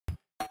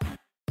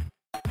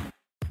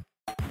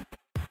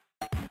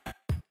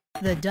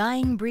The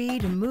Dying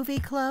Breed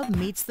Movie Club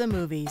meets the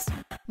movies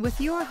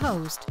with your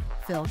host,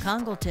 Phil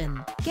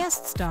Congleton.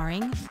 Guest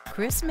starring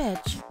Chris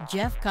Mitch,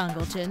 Jeff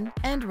Congleton,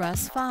 and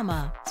Russ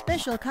Fama.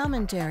 Special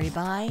commentary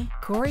by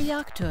Corey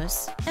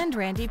Yoctus and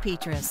Randy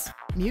Petrus.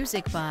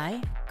 Music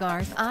by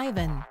Garth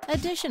Ivan.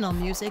 Additional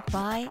music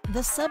by The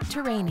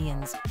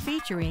Subterraneans,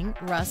 featuring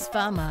Russ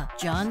Fama,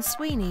 John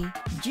Sweeney,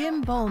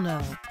 Jim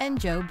Bolno,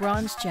 and Joe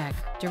Bronschek.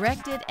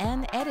 Directed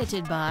and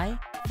edited by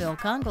Phil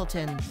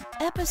Congleton.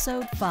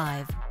 Episode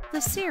 5, The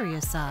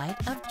Serious Side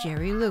of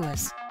Jerry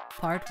Lewis,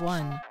 Part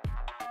 1.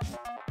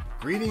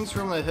 Greetings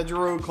from the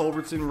Hedgerow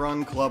Culbertson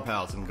Run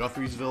Clubhouse in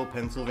Guthriesville,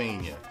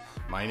 Pennsylvania.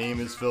 My name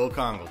is Phil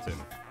Congleton.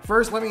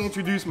 First, let me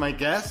introduce my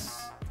guests.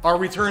 Our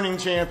returning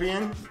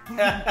champion.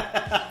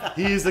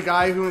 He is the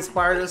guy who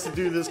inspired us to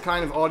do this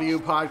kind of audio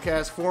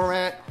podcast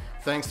format,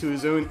 thanks to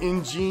his own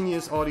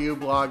ingenious audio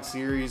blog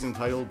series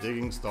entitled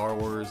Digging Star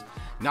Wars,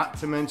 not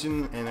to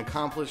mention an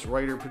accomplished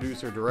writer,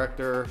 producer,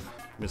 director,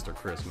 Mr.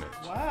 Chris Mitch.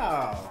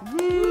 Wow.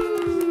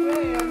 Woo!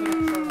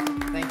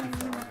 Thank you,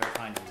 Phil. Very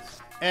kind of you.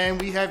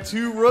 And we have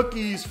two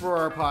rookies for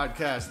our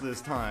podcast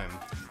this time.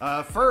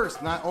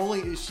 First, not only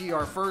is she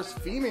our first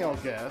female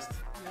guest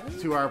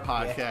to our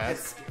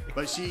podcast,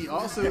 but she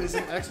also is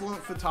an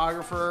excellent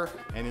photographer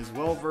and is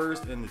well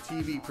versed in the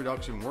TV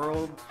production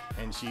world.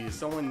 And she is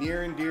someone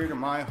near and dear to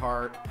my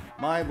heart,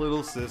 my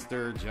little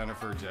sister,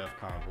 Jennifer Jeff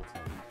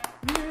Congleton.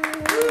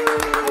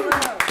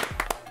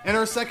 And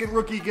our second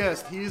rookie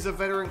guest, he is a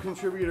veteran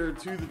contributor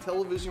to the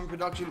television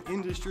production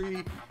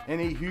industry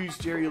and a huge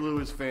Jerry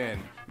Lewis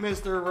fan,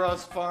 Mr.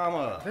 Russ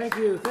Fama. Thank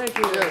you.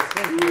 Yes.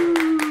 Thank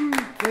you.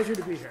 Pleasure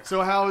to be here.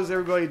 So how is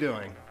everybody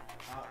doing?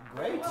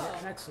 Great.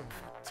 Excellent.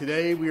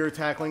 Today we are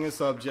tackling a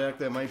subject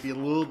that might be a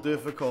little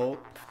difficult.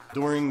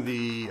 During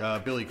the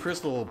Billy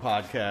Crystal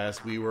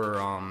podcast, we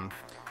were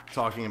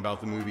talking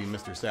about the movie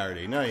Mr.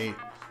 Saturday Night,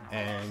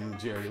 and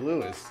Jerry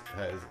Lewis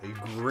has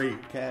a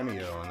great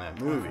cameo in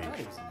that movie.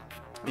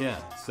 Yeah,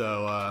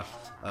 so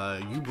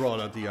you brought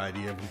up the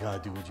idea of we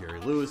gotta do a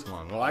Jerry Lewis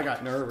one. Well, I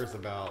got nervous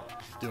about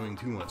doing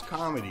too much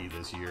comedy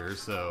this year,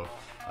 so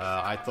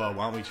I thought,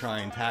 why don't we try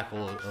and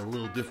tackle it a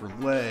little different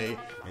way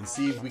and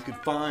see if we could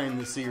find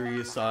the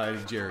serious side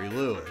of Jerry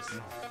Lewis.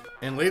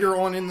 And later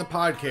on in the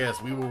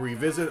podcast, we will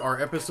revisit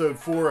our episode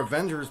 4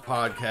 Avengers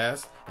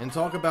podcast and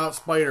talk about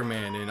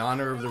Spider-Man in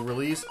honor of the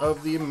release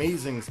of the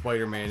Amazing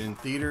Spiderman in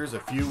theaters a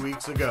few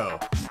weeks ago.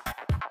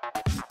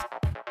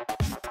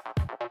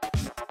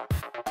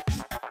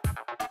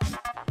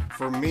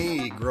 For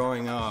me,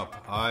 growing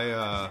up,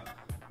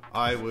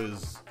 I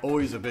was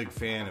always a big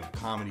fan of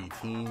comedy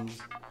teens,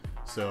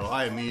 so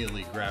I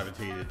immediately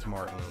gravitated to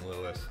Martin and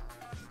Lewis.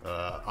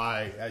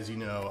 As you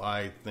know,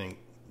 I think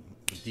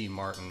Dean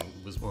Martin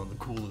was one of the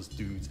coolest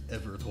dudes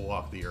ever to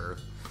walk the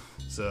earth.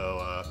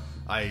 So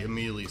I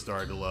immediately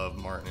started to love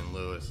Martin and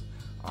Lewis.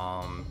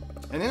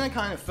 And then I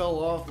kind of fell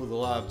off with a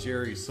lot of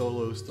Jerry's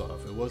solo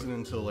stuff. It wasn't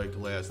until like the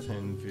last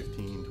 10,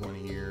 15,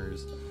 20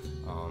 years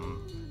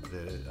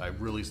that I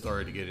really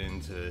started to get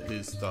into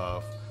his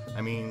stuff.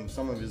 I mean,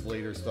 some of his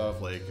later stuff,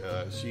 like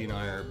she and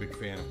I are a big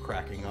fan of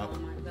Cracking Up. Oh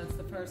my, that's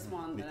the first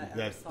one that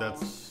I ever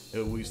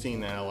saw. We've seen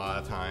that a lot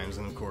of times,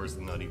 and of course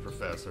the Nutty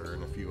Professor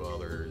and a few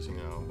others, you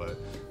know. But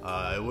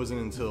it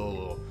wasn't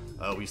until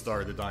we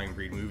started the Dying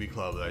Breed Movie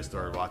Club that I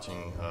started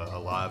watching a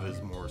lot of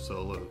his more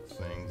solo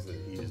things that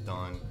he has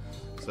done.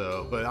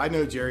 So, but I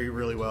know Jerry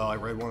really well. I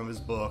read one of his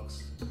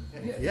books.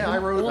 Yeah, I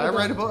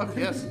read a book.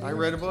 Yes, I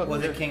read a book.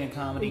 Was it King of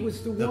Comedy? It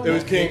was the one. It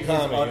was King of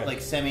Comedy.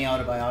 Like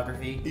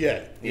semi-autobiography?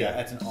 Yeah.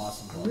 That's an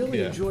awesome book.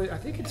 Really enjoyed. I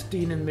think it's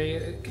Dean and Me.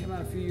 It came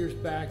out a few years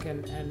back,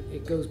 and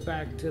it goes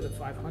back to the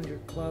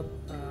 500 Club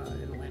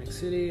in Atlantic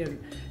City, and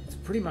it's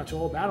pretty much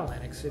all about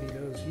Atlantic City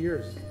those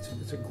years.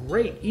 It's a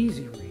great,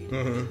 easy read,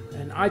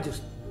 and I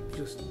just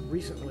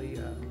recently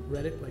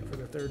read it like for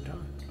the third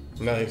time.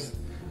 Nice.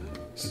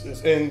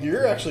 And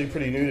you're actually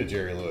pretty new to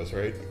Jerry Lewis,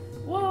 right?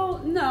 Well,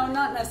 no,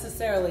 not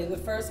necessarily. The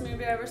first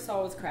movie I ever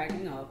saw was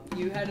Cracking Up.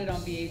 You had it on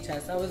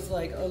VHS. I was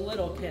like a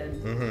little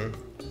kid.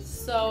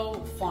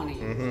 So funny.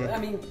 I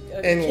mean,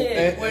 a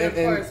kid would of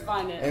course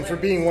find it. And for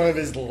being one of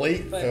his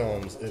late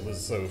films, it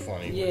was so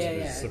funny,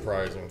 which was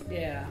surprising.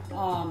 Yeah.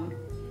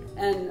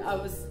 And I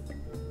was,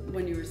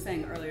 when you were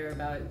saying earlier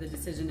about the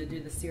decision to do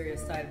the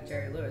serious side of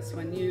Jerry Lewis,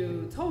 when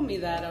you told me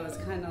that, I was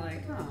kind of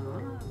like,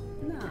 oh,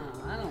 no,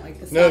 I don't like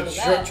the sound of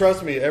that.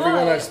 Trust me,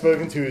 everyone I've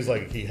spoken to is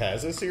like, he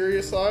has a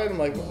serious side? I'm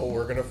like, well,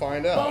 we're going to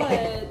find out.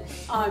 But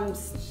I'm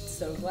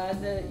so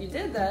glad that you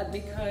did that,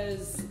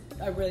 because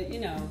I really,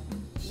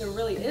 there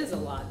really is a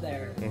lot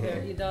there.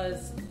 He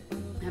does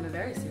have a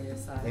very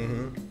serious side.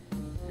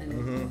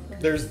 And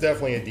There's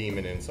definitely a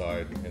demon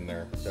inside in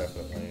there,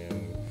 definitely.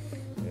 And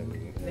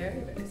very,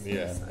 very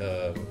serious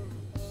side.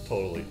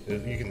 Totally.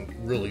 You can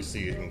really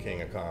see it in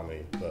King of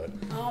Comedy. But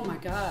oh my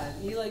God,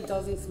 he like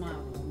doesn't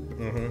smile.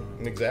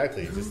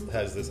 Exactly. He just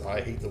has this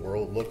I hate the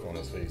world look on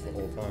his face the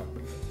whole time.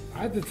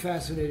 I've been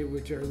fascinated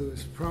with Jerry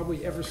Lewis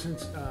probably ever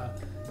since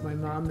my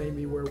mom made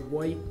me wear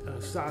white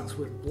socks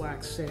with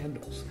black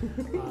sandals,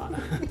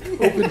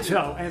 open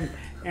toe,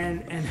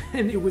 and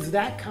it was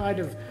that kind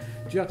of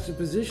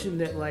juxtaposition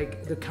that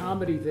like the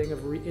comedy thing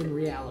of in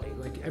reality,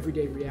 like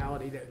everyday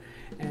reality, that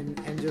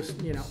and just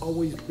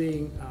always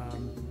being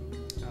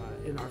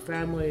in our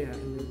family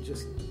and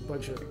just a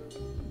bunch of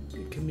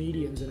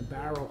comedians in a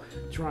barrel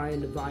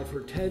trying to vie for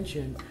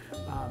attention.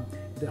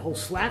 The whole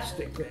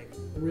slapstick thing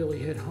really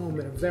hit home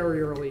at a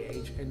very early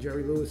age, and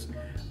Jerry Lewis,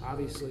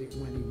 obviously,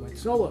 when he went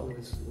solo,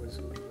 was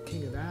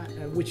king of that,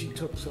 which he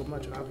took so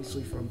much,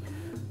 obviously, from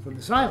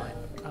the silent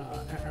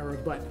era,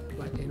 but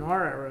in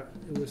our era,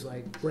 it was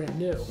like brand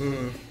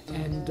new,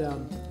 and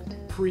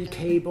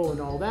pre-cable and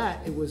all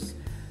that,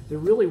 there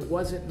really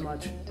wasn't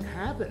much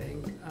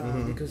happening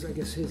because I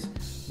guess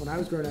when I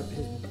was growing up,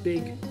 his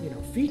big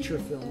feature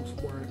films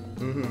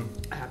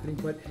weren't happening,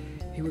 but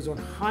he was on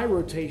high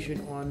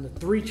rotation on the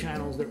 3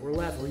 channels that were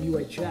left, or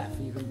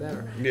UHF, even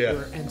better.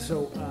 Yeah. And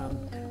so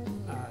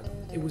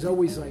it was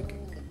always like,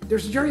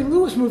 there's a Jerry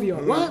Lewis movie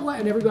on, what?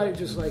 And everybody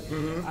just like,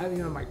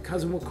 my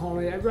cousin would call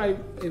me, everybody,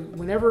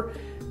 whenever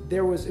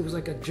it was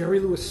like a Jerry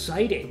Lewis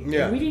sighting.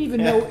 Yeah. And we didn't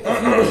even know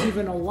if he was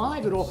even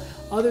alive at all,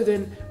 other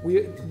than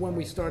when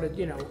we started,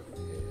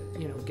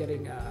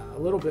 getting a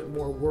little bit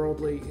more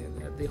worldly,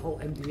 the whole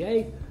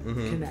MDA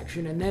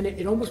connection, and then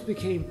it almost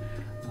became,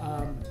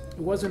 it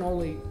wasn't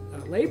only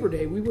Labor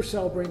Day, we were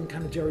celebrating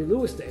kind of Jerry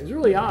Lewis Day. It was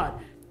really odd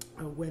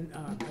when,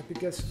 I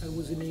guess it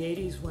was in the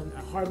 80s when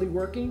Hardly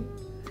Working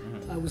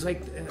was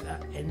like,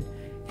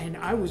 and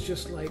I was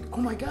just like, oh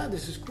my God,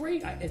 this is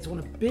great. It's on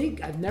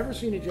I've never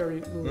seen a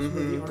Jerry Lewis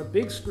movie on a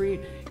big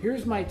screen.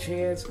 Here's my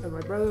chance. And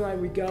my brother and I,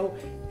 we go,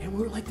 and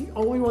we're like the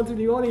only ones in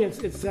the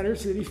audience at Center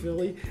City,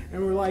 Philly.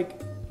 And we're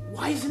like,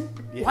 why is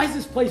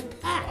this place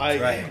packed?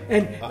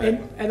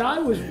 And I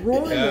was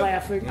roaring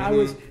laughing.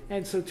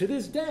 And so to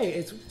this day,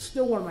 it's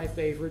still one of my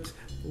favorites.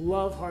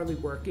 Love Hardly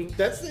Working.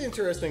 That's the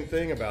interesting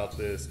thing about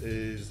this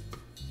is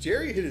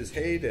Jerry hit his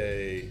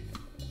heyday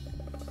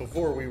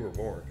before we were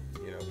born,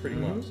 pretty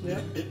much.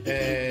 Yeah.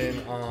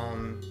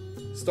 And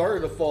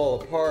started to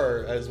fall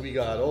apart as we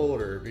got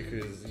older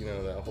because,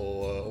 that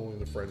whole only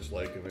the French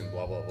like him and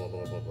blah, blah, blah,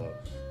 blah, blah, blah.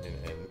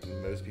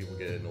 And most people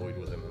get annoyed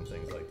with him and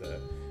things like that.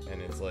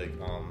 And it's like,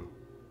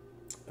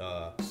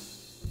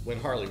 when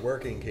Hardly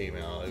Working came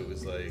out, it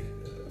was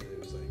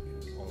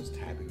almost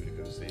taboo to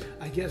go see.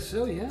 I guess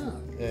so, yeah.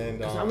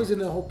 And I was in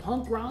the whole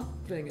punk rock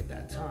thing at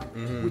that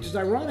time, which is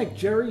ironic.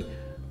 Jerry,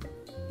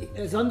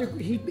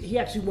 he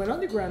actually went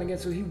underground again,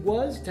 so he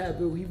was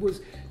taboo.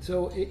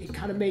 So it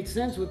kind of made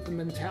sense with the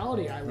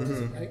mentality I was,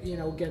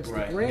 against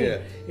the grain. Yeah.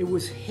 It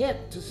was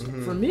hip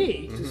for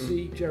me to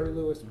see Jerry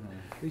Lewis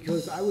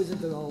because I was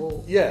into the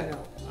whole. Yeah,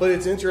 but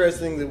it's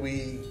interesting that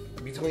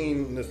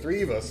between the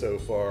 3 of us so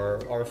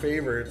far, our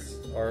favorites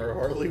are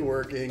Hardly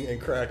Working and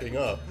Cracking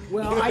Up.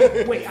 Well,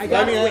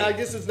 I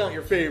guess it's not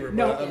your favorite.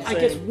 No, but I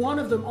guess one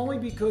of them only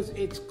because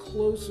it's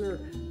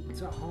closer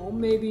to home,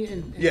 maybe.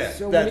 In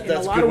that's a a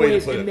lot good of way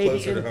ways, to put it, maybe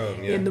closer to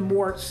home. Yeah. In the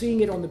more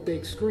seeing it on the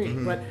big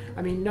screen. But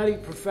I mean, Nutty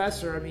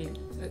Professor.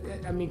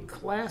 I mean,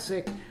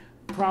 classic.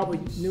 Probably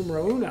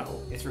numero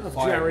uno. It's of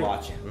required Jerry.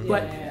 watching.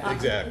 But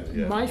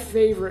exactly. Yeah. My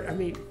favorite. I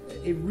mean,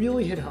 it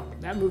really hit home.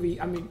 That movie.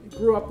 I mean,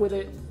 grew up with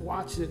it,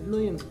 watched it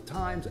millions of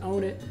times,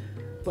 own it.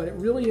 But it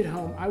really hit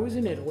home. I was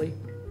in Italy,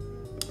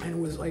 and it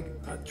was like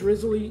a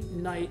drizzly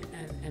night,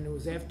 and it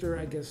was after,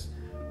 I guess,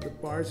 the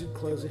bars had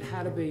closed. It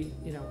had to be,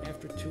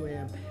 after 2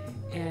 a.m.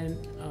 And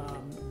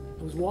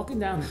I was walking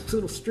down this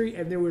little street,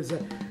 and there was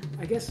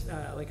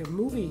like a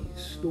movie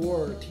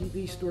store, or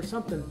TV store,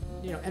 something,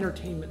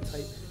 entertainment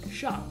type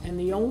shop. And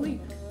the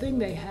only thing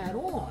they had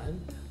on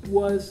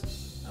was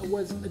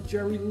a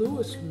Jerry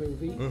Lewis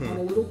movie on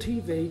a little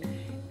TV,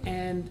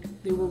 and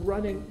they were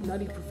running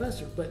Nutty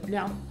Professor. But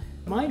now,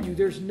 mind you,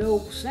 there's no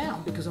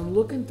sound because I'm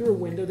looking through a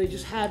window. They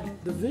just had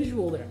the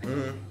visual there.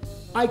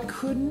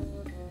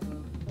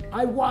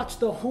 I watched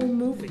the whole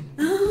movie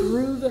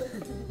through the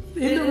rain.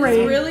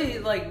 It's really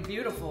like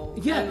beautiful.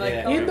 Yeah,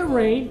 and, in the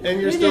rain. And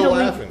you're in still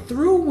Italy, laughing.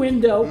 Through a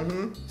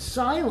window,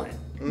 silent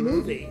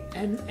movie.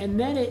 And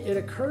then it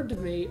occurred to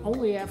me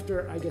only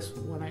after, I guess,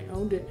 when I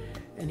owned it,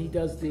 and he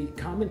does the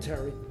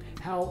commentary,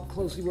 how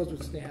close he was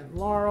with Stan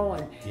Laurel,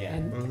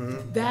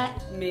 and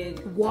that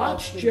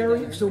watch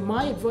Jerry. So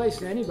my advice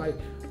to anybody: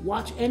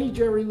 watch any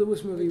Jerry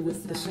Lewis movie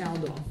with the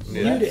sound off,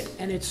 mute it,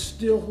 and it's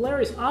still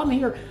hilarious. I'm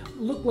here,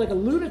 look like a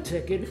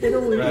lunatic in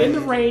Italy in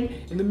the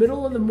rain, in the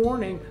middle of the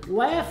morning,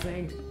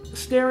 laughing,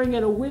 staring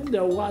at a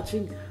window,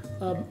 watching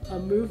a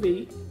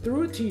movie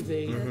through a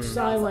TV,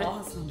 silent,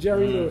 awesome.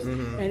 Jerry Lewis,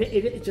 and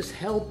it just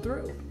held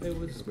through. It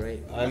was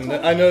great.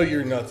 I know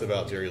you're nuts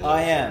about Jerry Lewis.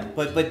 I am,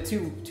 but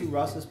to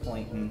Russ's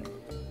point, and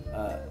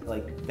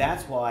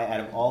that's why out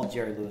of all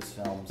Jerry Lewis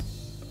films,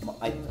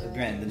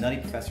 granted, The Nutty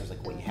Professor is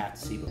like what you have to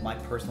see, but my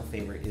personal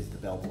favorite is The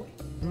Bellboy.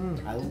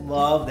 I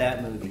love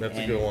that movie. That's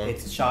a good one.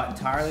 It's shot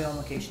entirely on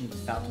location in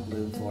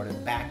Fontainebleau, Florida,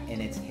 back in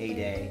its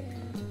heyday.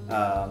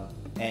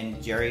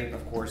 And Jerry,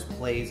 of course,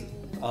 plays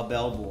a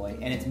bellboy,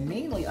 and it's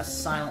mainly a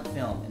silent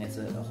film, and it's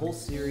a whole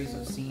series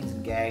of scenes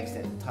and gags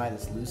that tie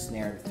this loose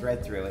narrative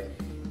thread through it.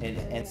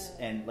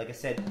 And like I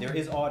said, there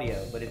is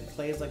audio, but it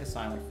plays like a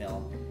silent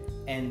film.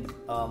 And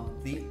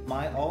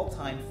my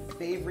all-time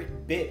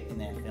favorite bit in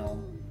that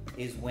film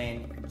is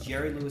when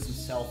Jerry Lewis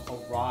himself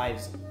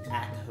arrives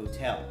at the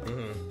hotel.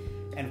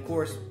 And of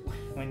course,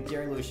 when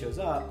Jerry Lewis shows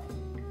up,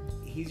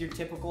 he's your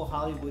typical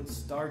Hollywood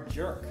star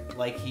jerk.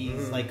 Like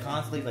he's like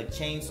constantly like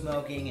chain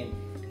smoking and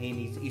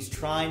he's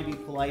trying to be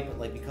polite, but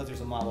like because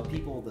there's a mob of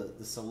people, the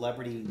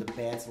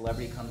bad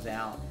celebrity comes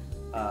out.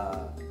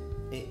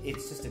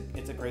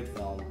 It's a great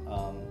film.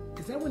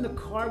 Is that when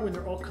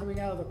they're all coming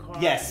out of the car?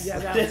 Yes. Yeah,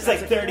 There's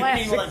like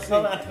 30 people that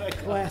come out of the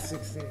car.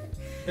 Classic scene.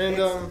 And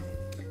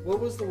what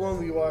was the one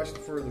we watched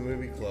for the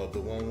movie club?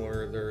 The one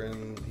where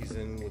he's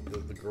in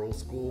with the girls'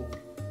 school.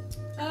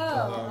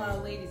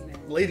 Ladies' Man.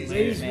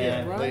 Ladies'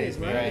 Man. Right, Ladies'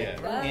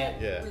 Man. right.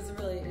 That was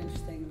really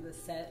interesting. The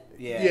set.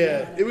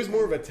 Yeah, it was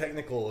more of a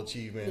technical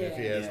achievement, if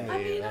you ask me.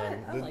 I mean,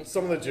 I like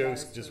some of the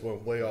jokes just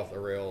went way off the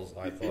rails,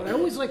 I thought. But I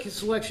always like his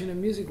selection of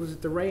music. Was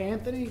it the Ray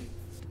Anthony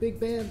big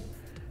band?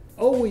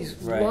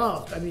 Always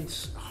loved. I mean,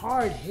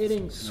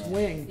 hard-hitting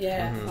swing.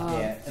 Yeah.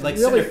 And like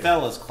really,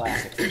 Cinderfella's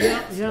classic. Like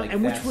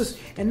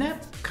and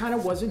that kind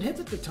of wasn't hip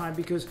at the time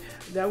because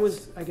that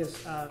was, I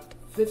guess,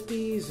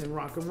 50s and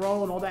rock and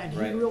roll and all that. And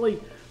he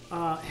really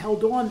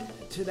held on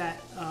to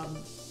that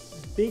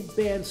big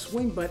band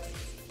swing, but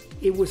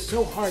it was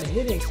so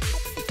hard-hitting.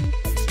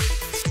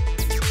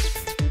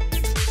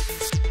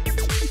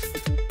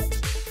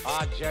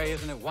 Jerry,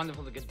 isn't it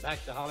wonderful to get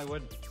back to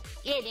Hollywood?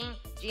 Yeah, Dean.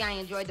 Gee, I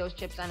enjoyed those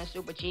trips on the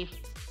Super Chief.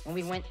 When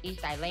we went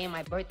east, I lay in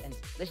my berth and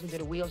listened to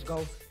the wheels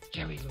go,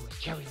 Jerry Lewis,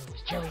 Jerry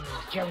Lewis, Jerry Lewis,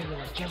 Jerry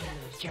Lewis, Jerry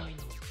Lewis, Jerry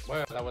Lewis.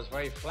 Well, that was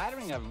very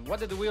flattering of him. What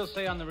did the wheels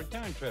say on the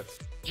return trip?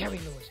 Jerry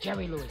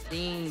Lewis,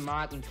 Dean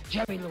Martin,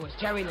 Jerry Lewis,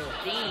 Dean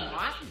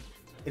Martin.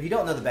 If you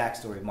don't know the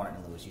backstory of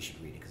Martin Lewis, you should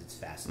read it because it's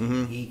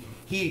fascinating.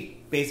 He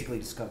basically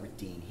discovered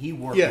Dean. He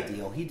worked the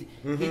deal. He did,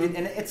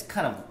 and it's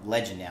kind of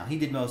legend now. He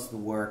did most of the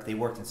work. They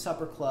worked in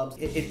supper clubs.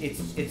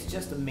 It's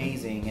just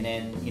amazing. And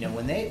then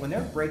when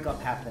their breakup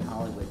happened in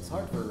Hollywood, it's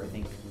hard for I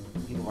think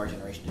people of our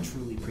generation to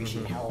truly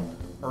appreciate how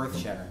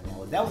earth-shattering that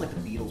was. That was like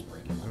the Beatles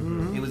breaking up.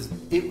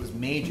 It was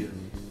major.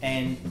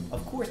 And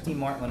of course, Dean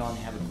Martin went on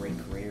to have a great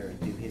career and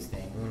do his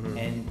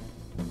thing.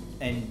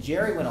 And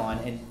Jerry went on,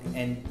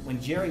 and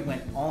when Jerry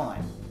went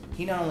on,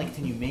 he not only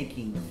continued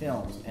making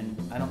films, and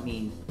I don't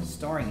mean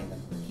starring in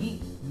them,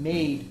 he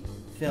made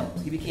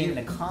films. He became an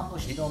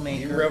accomplished filmmaker.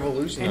 He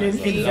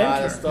revolutionized a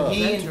lot of stuff.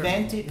 He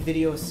invented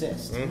video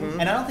assist. And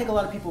I don't think a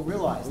lot of people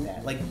realize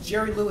that. Like,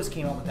 Jerry Lewis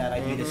came up with that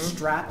idea to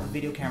strap a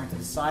video camera to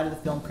the side of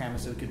the film camera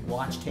so he could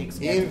watch takes.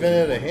 He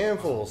invented a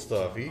handful of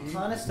stuff. A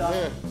ton of stuff.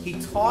 Yeah. He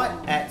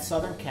taught at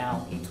Southern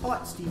Cal. He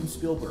taught Steven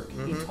Spielberg.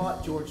 He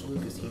taught George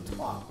Lucas. He's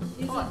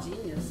a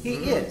genius. He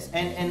is.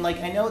 And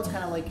like, I know it's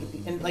kind of like,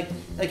 and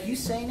like you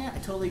saying that, I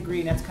totally agree.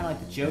 And that's kind of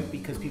like the joke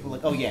because people are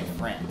like, oh yeah,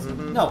 friends.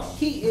 No,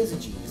 he is a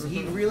genius.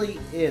 He really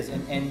is,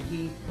 and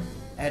he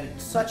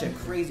had such a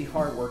crazy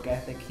hard work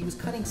ethic. He was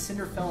cutting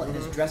Cinderfella in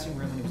his dressing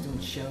room when he was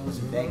doing shows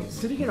in Vegas.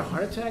 Did he get a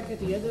heart attack at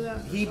the end of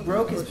that? He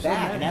broke his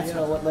back, and that's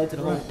what led to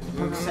the whole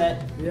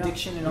Percocet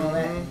addiction and all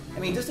that. I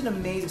mean, just an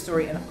amazing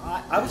story. And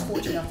I was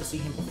fortunate enough to see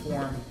him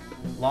perform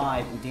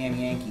live with Damn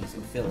Yankees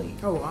in Philly.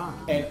 Oh wow!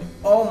 And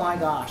oh my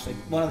gosh, like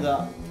one of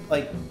the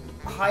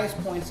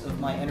highest points of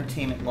my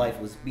entertainment life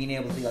was being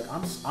able to be like,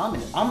 I'm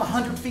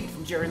 100 feet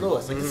from Jerry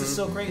Lewis. Like this is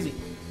so crazy.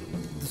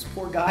 This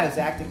poor guy is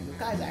acting. The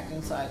guy's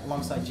acting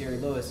alongside Jerry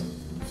Lewis.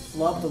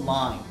 Flubbed the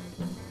line,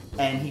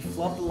 and he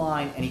flubbed the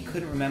line, and he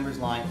couldn't remember his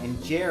line.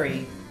 And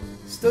Jerry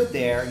stood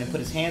there and then put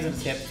his hands on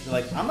his hip,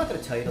 like, "I'm not going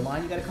to tell you the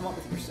line. You got to come up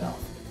with it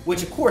yourself."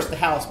 Which, of course, the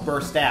house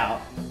burst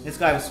out. This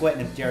guy was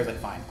sweating, and Jerry's like,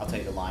 "Fine, I'll tell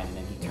you the line." And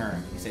then he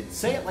turned. He said,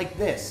 "Say it like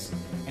this."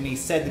 And he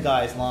said the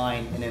guy's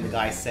line, and then the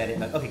guy said it.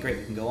 And like, okay, great,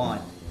 we can go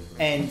on.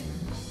 And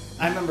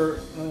I remember,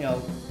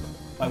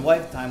 my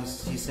wife at the time,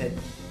 she said,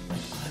 "Oh,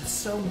 that's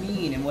so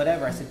mean," and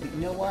whatever. I said, "But you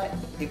know what?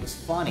 It was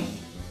funny."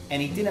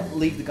 And he didn't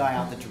leave the guy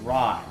out to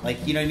dry.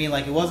 Like, you know what I mean?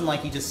 Like, it wasn't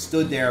like he just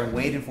stood there and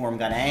waited for him,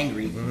 got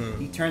angry.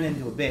 He turned it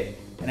into a bit.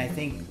 And I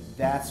think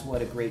that's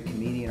what a great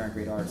comedian or a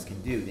great artist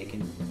can do. They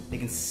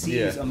can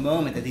seize a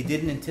moment that they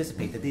didn't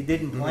anticipate, that they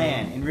didn't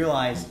plan, and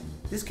realize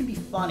this can be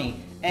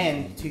funny.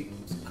 And to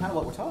kind of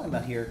what we're talking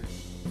about here,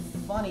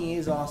 funny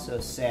is also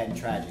sad and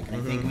tragic. And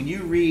I think when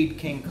you read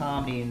King of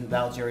Comedy and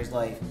about Jerry's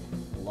life,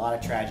 a lot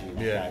of tragedy in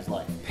that guy's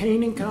life.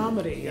 Pain and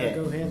comedy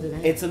go hand in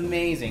hand. It's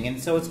amazing.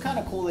 And so it's kind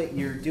of cool that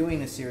you're doing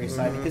the serious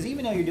side, because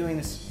even though you're doing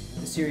the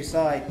serious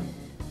side,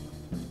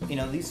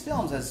 these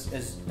films, as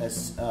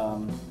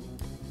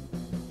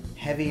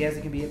heavy as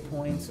it can be at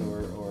points,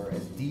 or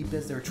as deep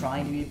as they're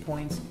trying to be at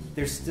points,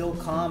 there's still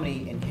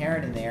comedy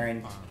inherent in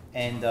there,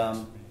 and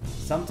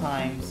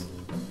sometimes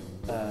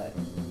I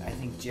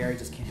think Jerry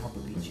just can't help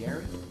but be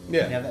Jerry.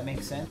 Yeah. You know, that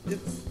makes sense?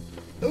 It's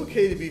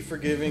okay to be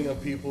forgiving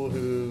of people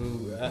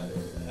who,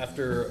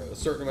 after a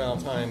certain amount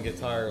of time, get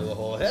tired of the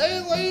whole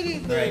 "hey lady"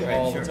 thing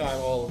all the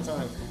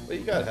time. But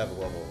you gotta have a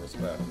level of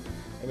respect.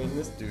 I mean,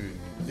 this dude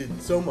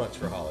did so much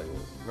for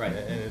Hollywood, right?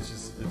 And it's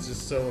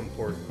just so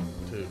important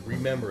to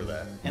remember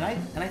that. And I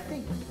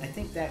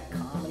think that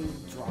comedy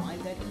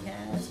drive that he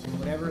has, and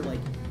whatever, like,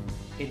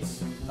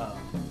 it's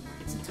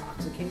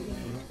intoxicating.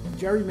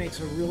 Jerry makes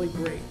a really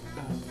great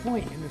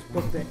point in this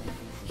book that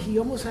he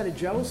almost had a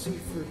jealousy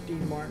for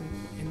Dean Martin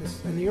in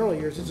the early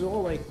years. It's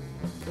all like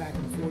back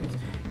in the 40s,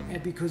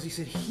 and because he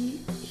said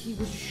he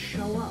would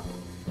show up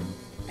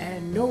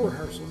and no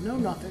rehearsal, no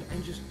nothing,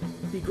 and just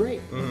be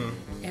great.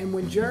 And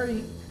when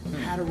Jerry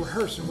had to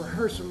rehearse and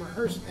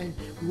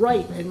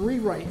write and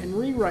rewrite,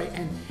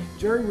 and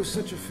Jerry was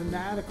such a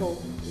fanatical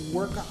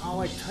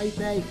workaholic type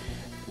A,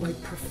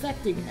 like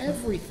perfecting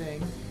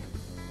everything,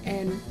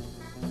 and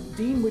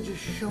Dean would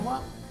just show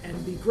up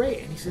and be great.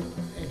 And he said,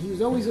 and he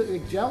was always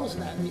like, jealous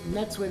of that, and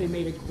that's why they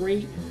made a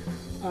great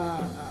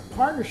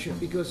partnership,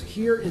 because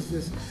here is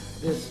this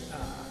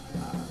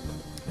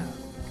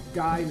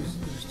guy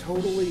who's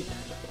totally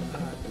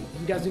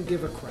he doesn't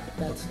give a crap.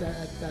 That's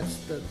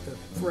the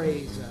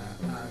phrase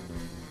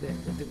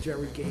that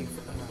Jerry gave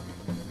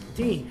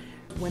Dean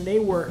when they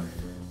were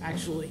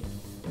actually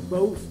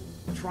both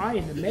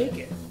trying to make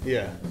it.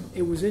 Yeah,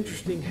 it was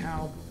interesting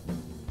how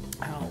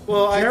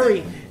well,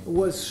 Jerry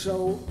was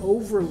so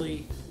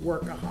overly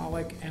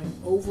workaholic and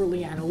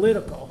overly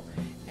analytical,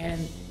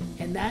 and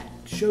that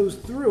shows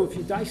through if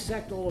you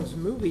dissect all his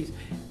movies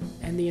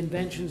and the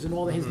inventions and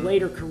all his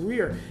later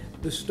career.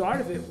 The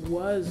start of it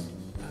was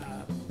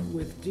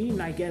with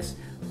Dean, I guess.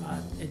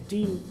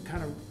 Dean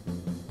kind of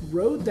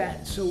rode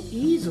that so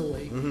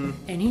easily,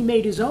 and he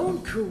made his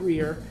own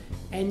career.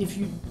 And if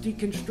you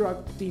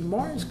deconstruct Dean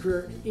Martin's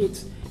career,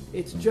 it's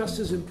just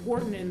as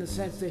important in the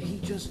sense that he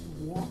just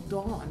walked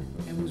on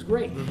and was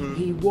great.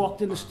 He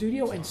walked in the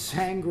studio and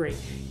sang great.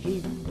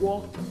 He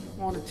walked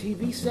on a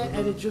TV set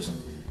and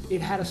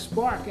it had a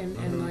spark, and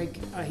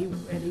he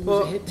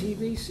was a hit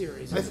TV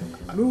series.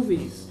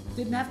 Movies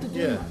didn't have to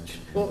do much,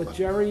 but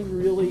Jerry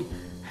really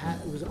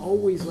was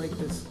always like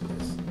this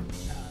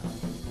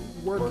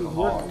working,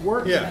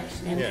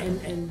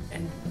 and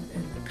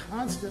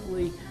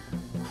constantly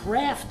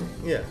crafting.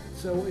 Yeah.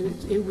 So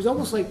it was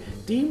almost like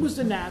Dean was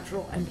the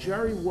natural, and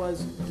Jerry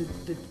was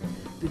the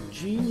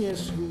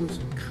genius who was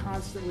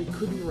constantly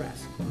couldn't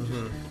rest,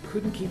 just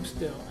couldn't keep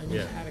still, and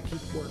just had to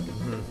keep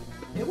working.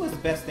 It was the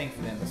best thing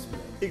for them to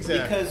split.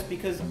 Exactly.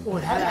 Because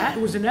it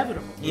was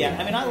inevitable. Yeah,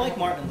 I mean, I like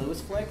Martin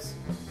Lewis flicks,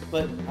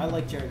 but I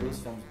like Jerry Lewis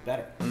films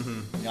better.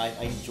 You know,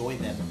 I enjoy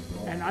them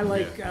more. And I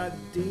like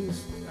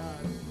Dean's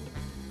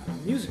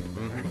music.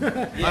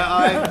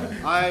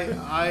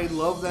 I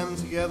love them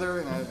together,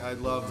 and I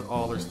loved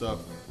all their stuff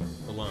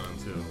alone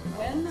too.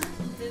 When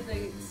did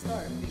they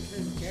start?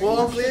 Because Jerry Well,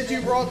 I'm glad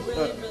you brought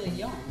really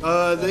young.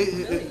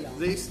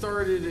 They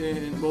started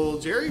in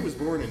Jerry was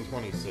born in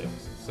 26,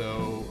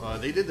 so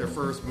they did their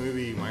first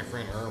movie, My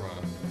Friend Irma,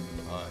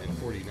 in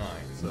 49.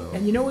 So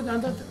And you know what?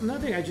 Another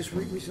thing I just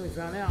recently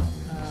found out: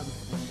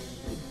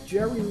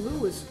 Jerry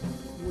Lewis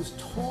was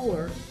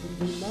taller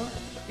than Dean Martin.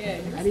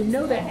 Yeah, I didn't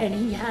know that, and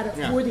he had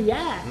for the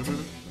act,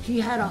 he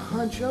had a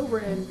hunch over,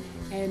 and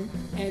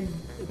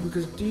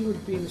because Dean, was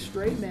being the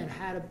straight man,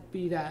 had to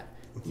be that,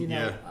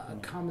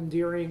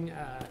 commandeering.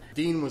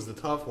 Dean was the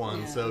tough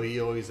one, so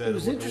he always had to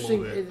look a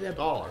little bit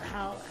taller.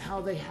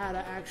 How they had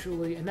to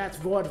actually, and that's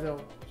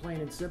vaudeville, plain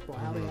and simple.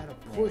 How they had to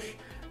push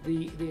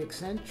the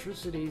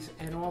eccentricities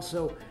and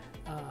also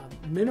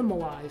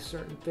minimalize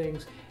certain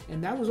things,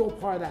 and that was all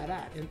part of that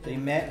act. They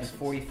met in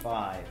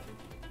 45.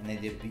 And they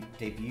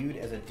debuted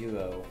as a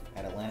duo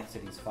at Atlantic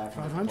City's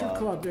 500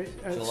 Club.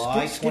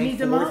 July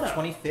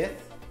 25th,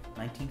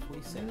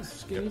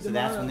 1946. So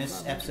that's when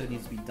this episode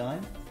needs to be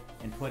done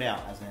and put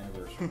out as an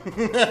anniversary.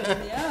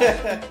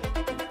 Yeah.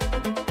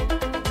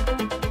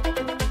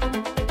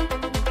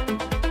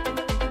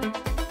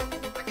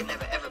 I could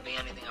never ever be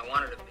anything I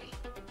wanted to be.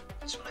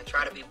 So when I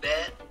tried to be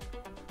bad,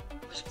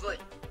 I was good.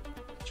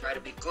 When I tried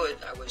to be good,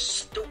 I was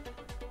stupid.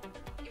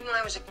 Even when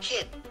I was a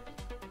kid.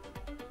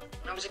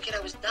 When I was a kid, I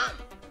was dumb.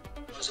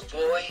 When I was a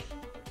boy,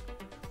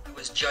 I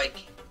was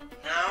jerky.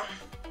 Now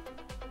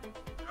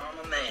I'm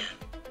a man,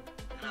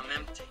 and I'm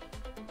empty.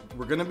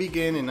 We're going to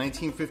begin in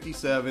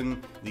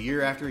 1957, the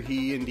year after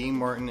he and Dean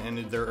Martin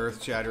ended their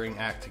earth-shattering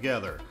act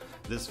together.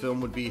 This film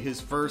would be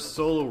his first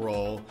solo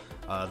role,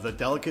 The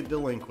Delicate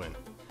Delinquent,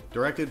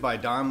 directed by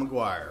Don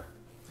McGuire.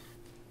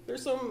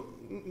 There's some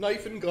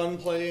knife and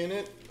gunplay in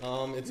it.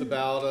 It's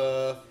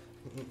about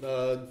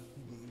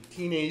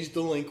teenage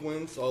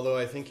delinquents, although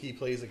I think he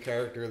plays a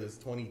character that's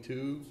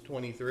 22,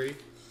 23.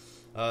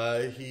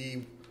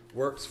 He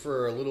works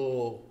for a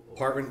little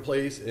apartment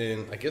place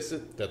in, I guess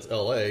that's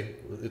L.A.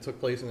 It took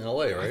place in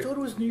L.A., right? I thought it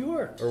was New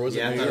York. Or was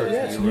it New York?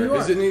 Yeah, it's New York.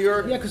 Is it New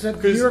York? Yeah, because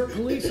New York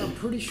police, I'm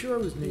pretty sure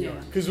it was New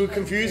York. Because what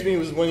confused me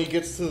was when he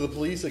gets to the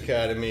police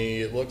academy,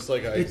 it looks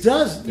like It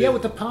does,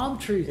 with the palm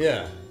trees.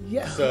 Yeah.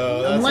 Yeah.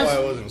 So that's why I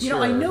wasn't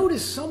sure. I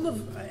noticed some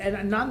of,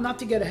 and not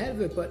to get ahead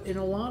of it, but in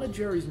a lot of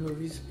Jerry's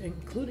movies,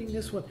 including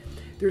this one,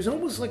 there's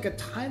almost like a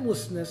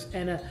timelessness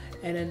and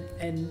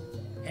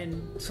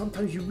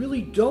sometimes you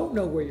really don't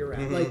know where you're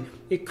at. Like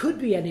it could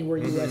be anywhere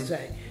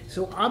USA.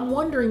 So I'm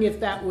wondering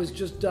if that was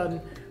just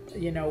done,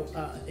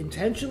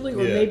 intentionally, or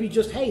maybe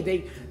just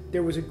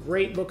there was a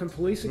great looking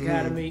police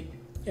academy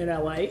in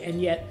LA, and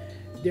yet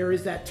there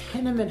is that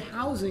tenement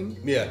housing,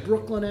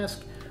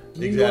 Brooklyn-esque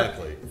New York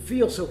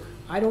feel. So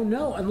I don't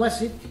know,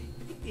 unless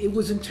it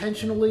was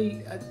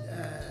intentionally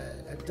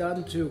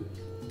done to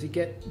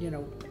get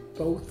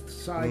both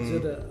sides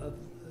of the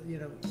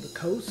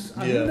coast.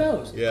 Who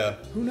knows? Yeah.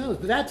 Who knows?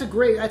 But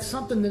that's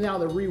something to now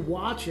to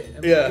rewatch it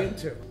and look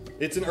into.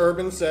 It's an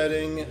urban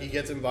setting. He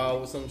gets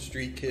involved with some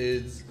street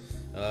kids.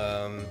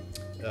 Darren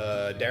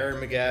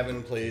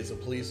McGavin plays a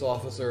police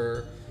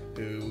officer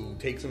who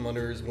takes him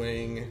under his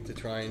wing to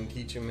try and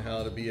teach him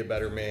how to be a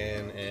better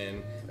man,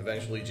 and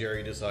eventually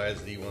Jerry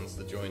decides that he wants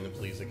to join the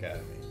police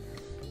academy.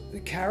 The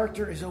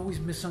character is always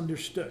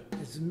misunderstood.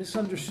 It's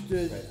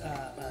misunderstood.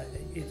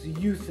 It's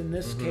youth in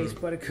this case,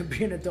 but it could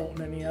be an adult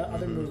in any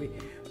other movie,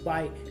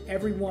 by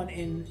everyone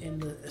in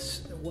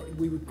what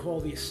we would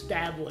call the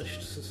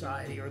established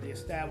society or the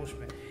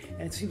establishment.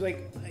 And it seems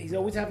like he's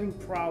always having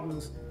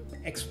problems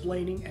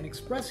explaining and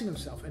expressing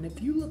himself. And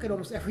if you look at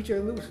almost every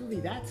Jerry Lewis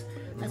movie, that's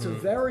a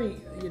very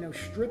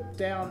stripped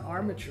down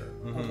armature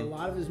of a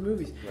lot of his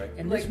movies. Right.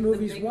 And like this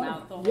movie's Big one.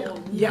 Mouth,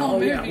 the Yeah, whole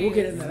we'll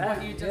get into that.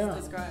 What you just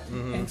described.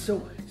 And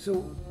so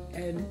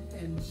and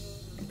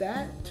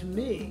that to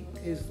me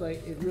is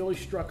like, it really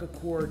struck a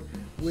chord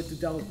with the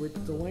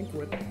Delicate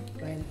Delinquent,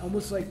 and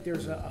almost like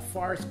there's a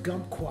Forrest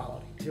Gump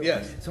quality to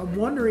it. So I'm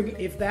wondering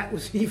if that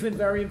was even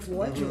very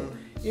influential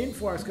in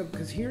Forrest Gump,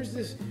 because here's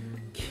this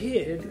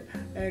kid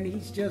and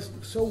he's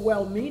just so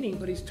well-meaning,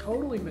 but he's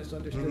totally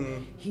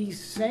misunderstood.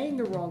 He's saying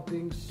the wrong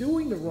things,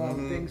 doing the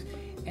wrong things,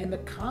 and the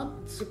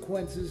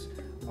consequences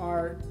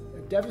are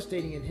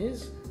devastating in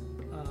his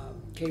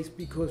case,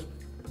 because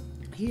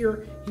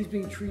here he's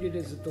being treated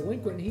as a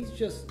delinquent, and he's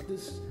just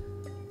this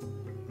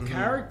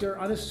character,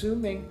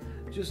 unassuming,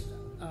 just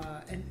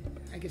and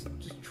I guess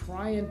just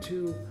trying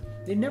to.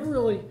 They never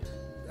really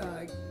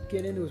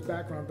get into his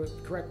background, but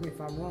correct me if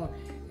I'm wrong.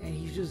 And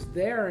he's just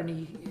there, and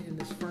he in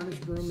this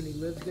furnished room, and he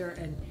lives there,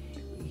 and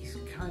he's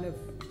kind of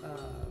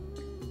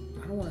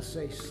I don't want to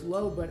say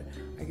slow, but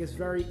I guess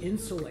very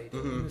insulated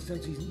in the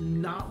sense he's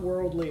not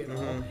worldly at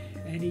all.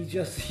 And he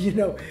just,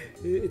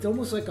 it's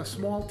almost like a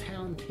small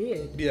town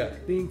kid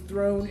being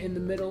thrown in the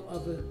middle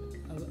of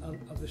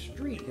a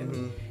street,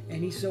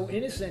 and he's so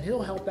innocent.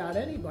 He'll help out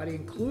anybody,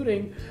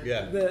 including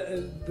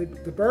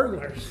the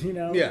burglars,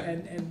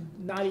 and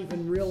not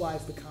even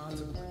realize the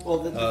consequences. Well,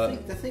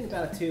 the thing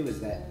about it too is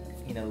that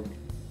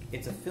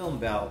it's a film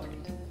about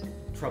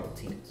troubled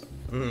teens,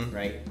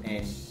 right?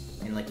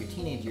 And like your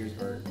teenage years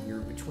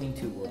you're between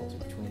two worlds.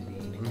 You're between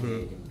being a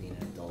kid and being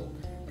an adult,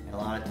 and a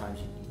lot of times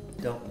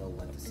you don't know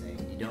what to say.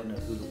 You don't know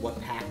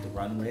what path to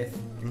run with.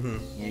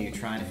 You're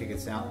trying to figure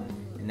this out,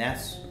 and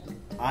that's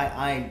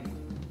I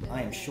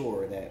am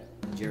sure that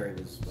Jerry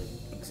was like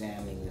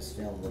examining this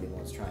film, what he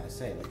was trying to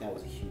say. Like that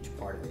was a huge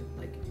part of it.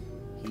 Like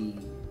he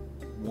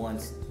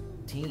wants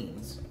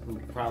teens who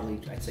probably,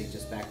 I'd say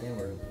just back then,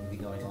 were movie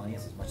going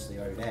audience as much as they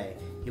are today.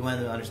 He wanted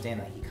them to understand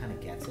that he kind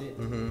of gets it.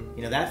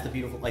 That's the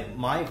beautiful. Like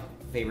my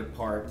favorite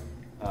part,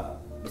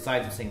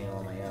 besides him singing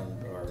on my own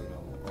or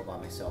all by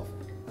myself,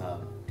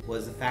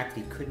 was the fact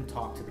that he couldn't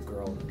talk to the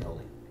girl in the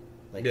building,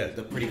 like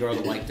the pretty girl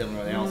that liked him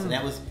or anything else. And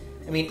that was,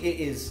 it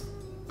is.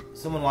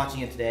 Someone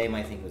watching it today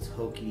might think it was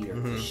hokey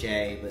or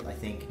cliche, but I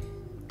think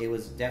it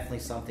was definitely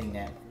something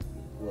that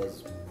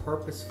was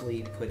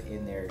purposefully put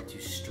in there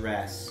to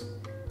stress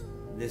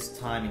this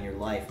time in your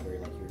life where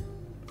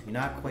you're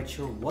not quite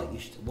sure what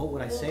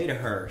would I say to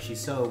her. She's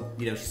so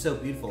she's so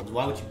beautiful.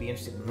 Why would you be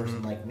interested in a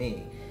person like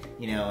me?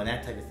 And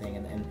that type of thing.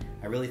 And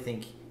I really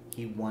think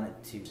he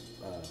wanted to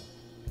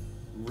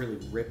really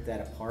rip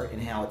that apart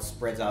and how it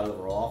spreads out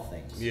over all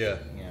things.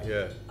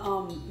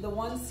 The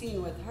one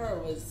scene with her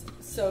was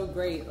so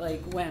great,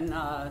 like when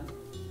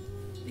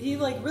he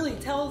like really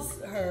tells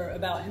her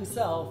about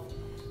himself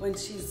when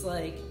she's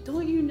like,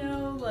 don't you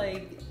know,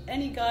 like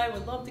any guy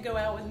would love to go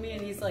out with me,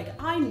 and he's like,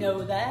 I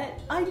know that.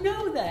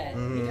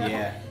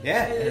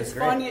 It's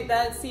funny.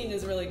 That scene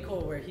is really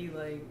cool where he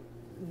like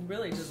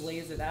really just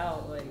lays it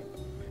out, like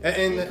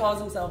and he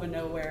calls himself a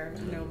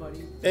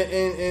nobody.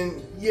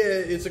 And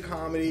it's a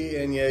comedy,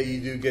 and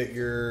you do get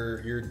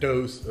your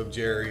dose of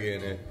Jerry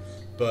in it,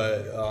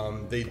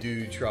 but they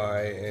do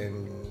try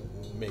and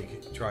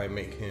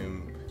make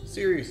him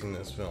serious in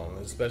this film,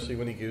 especially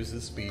when he gives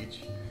his speech.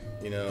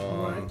 You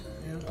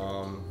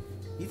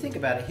think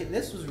about it.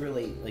 This was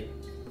really like,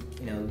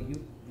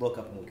 you look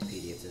up in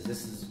Wikipedia. It says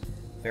this is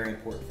a very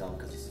important film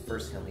because it's the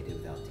first film he did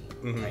without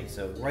team, right?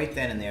 So right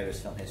then and there's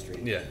film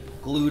history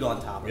glued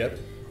on top of it.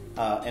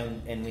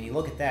 And when you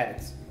look at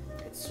that,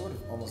 it's sort of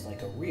almost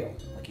like a reel.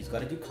 Like he's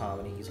got to do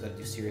comedy, he's got to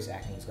do serious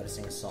acting, he's got to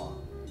sing a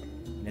song.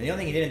 The only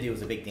thing he didn't do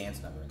was a big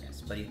dance number in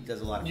this, but he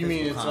does a lot of. You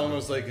mean it's comedy.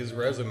 Almost like his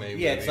resume?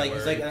 Yeah, it's like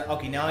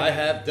okay, now I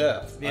have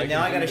depth. Yeah,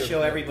 now I got to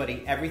show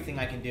everybody everything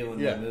I can do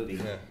in one movie,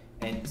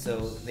 and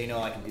so they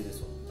know I can do this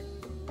one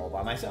all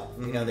by myself.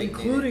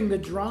 Including the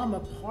drama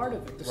part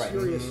of it, the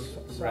serious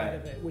side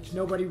of it, which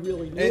nobody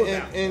really knew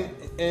about.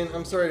 And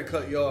I'm sorry to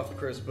cut you off,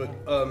 Chris, but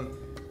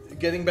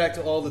getting back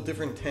to all the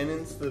different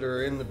tenants that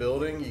are in the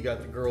building, you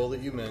got the girl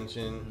that you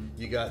mentioned,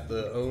 you got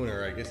the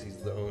owner. I guess he's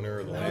the owner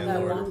or the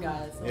landlord. That one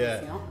guy.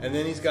 Yeah, and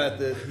then he's got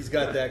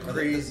that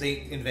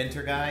crazy the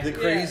inventor guy. The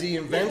crazy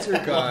inventor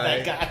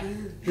guy, that guy.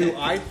 who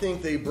I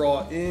think they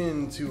brought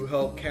in to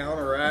help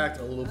counteract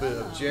a little bit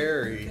of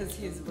Jerry. Because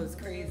he was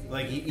crazy.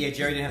 Like,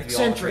 Jerry didn't have to be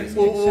Eccentric.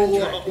 all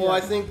crazy. Well,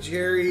 I think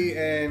Jerry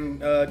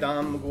and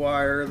Don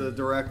McGuire, the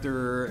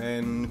director,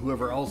 and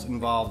whoever else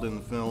involved in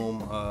the film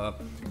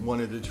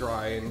wanted to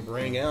try and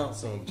bring out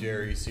some of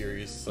Jerry's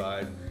serious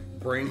side,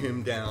 bring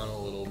him down a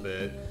little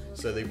bit.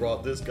 So they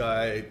brought this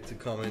guy to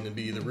come in and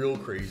be the real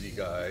crazy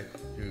guy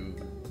who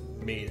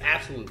made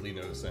absolutely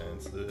no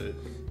sense.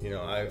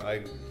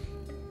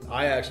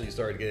 I actually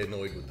started to get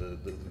annoyed with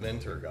the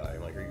inventor guy.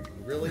 I'm like, are you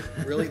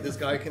really? This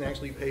guy can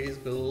actually pay his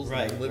bills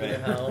and live in a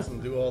house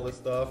and do all this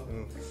stuff?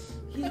 And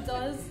he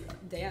does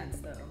dance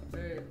though,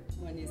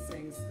 when he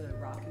sings the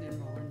 "Rockin'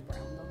 and Rollin'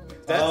 Brown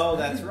Dog."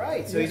 That's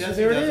right. So he does.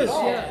 There he it does is. It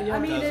all. Yeah. I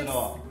mean, does it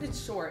all.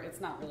 it's short.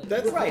 It's not really.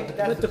 That's right.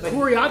 But the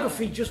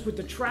choreography, just with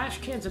the trash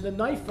cans and the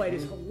knife fight,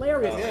 is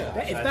hilarious. Oh, yeah.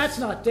 If that's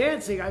not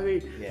dancing, I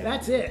mean, Yeah.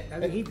 that's it. I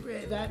mean,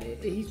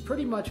 he's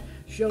pretty much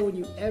showing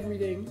you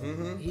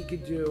everything he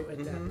could do at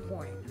that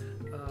point,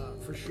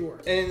 for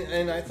sure.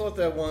 And I thought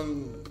that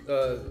one,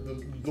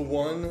 the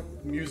one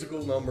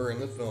musical number in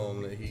the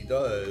film that he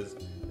does,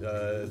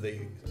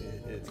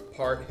 it's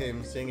part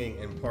him singing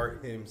and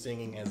part him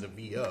singing as a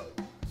VO,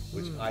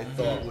 which I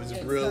thought was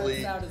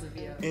really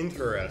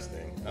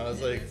interesting. I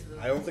was like,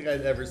 I don't think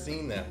I'd ever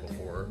seen that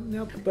before.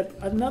 No, but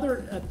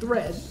another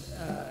thread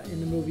in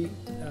the movie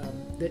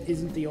that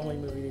isn't the only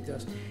movie he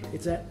does.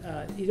 It's that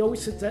he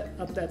always sets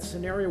up that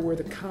scenario where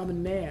the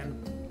common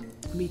man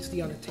meets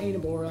the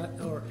unattainable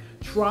or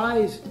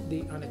tries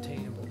the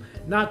unattainable.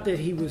 Not that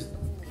he was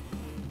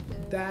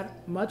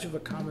that much of a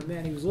common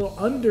man. He was a little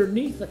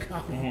underneath the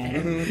common man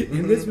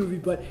in this movie,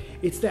 but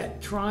it's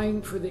that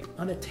trying for the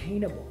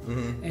unattainable.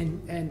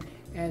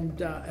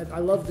 And I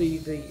love the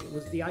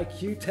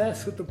IQ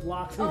test with the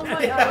blocks. Oh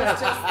my god, I was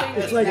just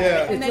thinking it's like,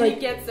 that. And then like, he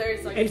gets there,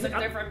 it's like it's a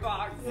different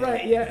box.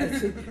 Right,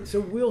 yeah. So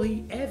will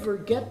he ever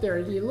get there?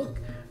 And you look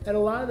at a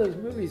lot of those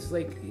movies,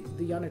 like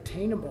the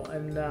unattainable,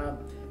 and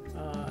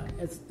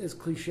as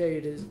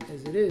cliched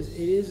as it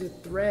is a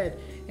thread,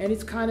 and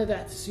it's kind of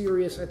that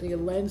serious. I think it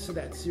lends to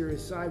that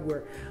serious side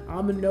where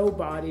I'm a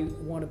nobody,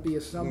 want to be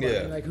a somebody.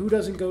 Yeah. Like, who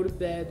doesn't go to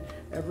bed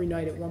every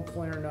night at one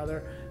point or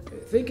another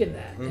thinking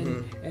that?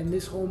 And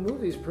this whole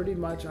movie is pretty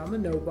much I'm a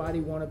nobody,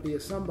 want to be a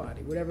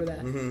somebody. Whatever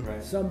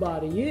that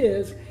somebody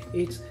is,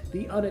 it's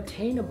the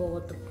unattainable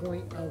at the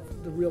point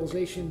of the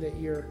realization that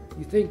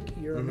you think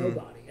you're a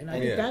nobody. And I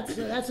think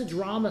that's a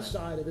drama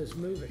side of this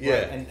movie.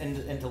 Yeah, right.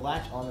 And to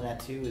latch onto that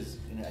too is,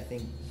 I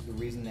think the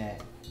reason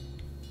that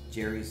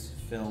Jerry's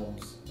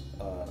films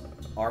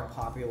are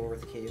popular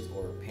with kids,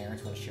 or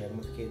parents want to share them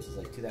with kids, is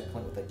like to that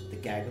point with like the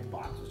gag with the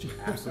box, which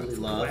I absolutely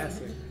love.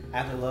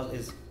 Absolutely love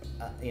is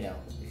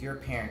if you're a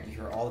parent, you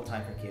hear all the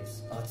time from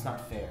kids, "Oh, it's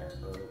not fair,"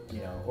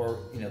 or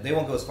they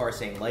won't go as far as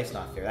saying life's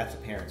not fair. That's a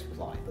parent's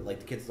reply, but like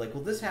the kids are like,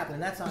 "Well, this happened,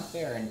 and that's not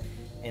fair," and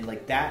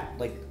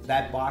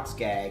that box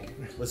gag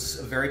was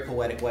a very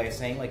poetic way of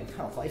saying, like,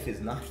 no, life is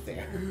not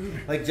fair.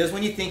 Like, just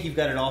when you think you've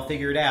got it all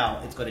figured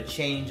out, it's going to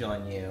change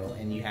on you,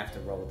 and you have to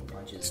roll with the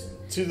punches.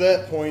 To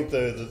that point,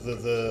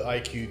 the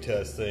IQ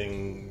test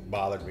thing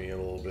bothered me a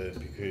little bit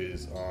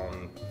because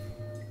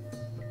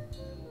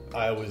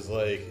I was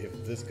like,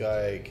 if this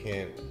guy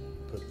can't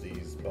put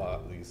these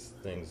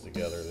things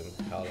together, then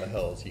how the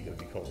hell is he going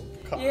to become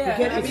a cop? Yeah,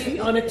 Again, it's the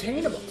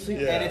unattainable. See,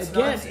 And it's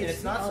again,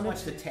 not so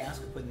much the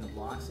task of putting the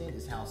blocks in,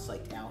 is how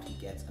psyched out he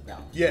gets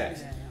about the Yes.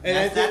 blocks.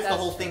 And That's the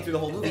whole thing through the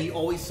whole movie. He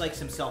always psychs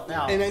himself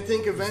out. And I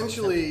think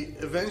eventually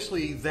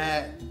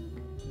that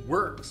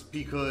works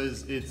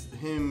because it's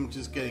him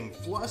just getting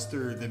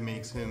flustered that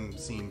makes him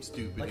seem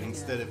stupid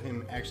instead of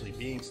him actually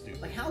being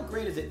stupid. Like, how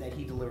great is it that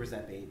he delivers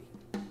that baby?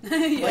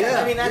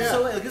 Yeah. I mean, that's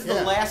so. Like, this is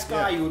the last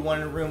guy you would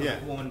want in a room with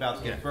Yeah. a woman about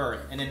to give birth,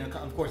 and then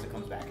of course it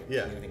comes back and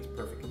Yeah. everything's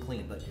perfect and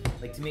clean. But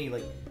like, to me,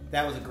 like,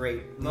 that was a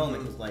great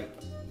moment. It was like,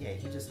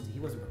 he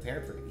wasn't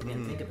prepared for it. He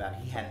didn't think about it.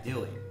 He had to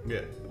do it.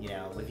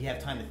 Yeah. If you have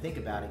time to think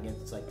about it,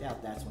 it's like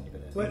that's when you're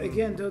gonna. But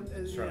again,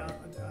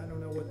 I don't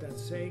know what that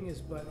saying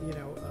is, but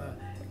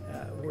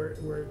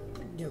we're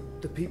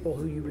the people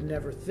who you would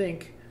never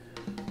think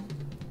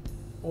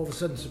all of a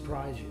sudden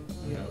surprise you.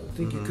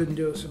 Think you couldn't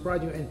do it,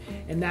 surprise you,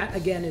 and that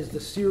again is the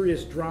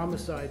serious drama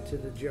side to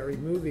the Jerry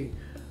movie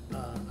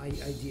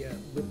idea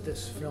with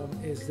this film,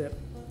 is that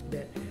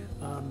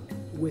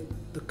with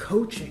the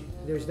coaching,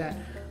 there's that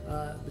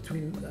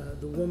between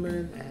the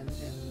woman and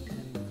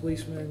the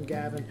policeman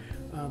Gavin.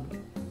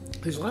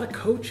 There's a lot of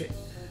coaching.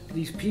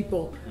 These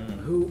people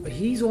who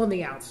he's on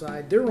the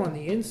outside, they're on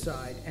the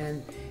inside,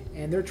 and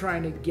they're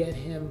trying to get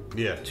him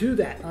to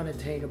that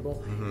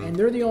unattainable, and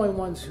they're the only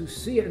ones who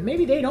see it. And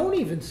maybe they don't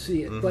even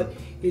see it, but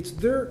it's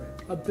their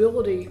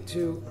ability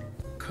to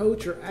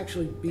coach or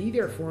actually be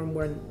there for him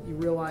when you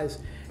realize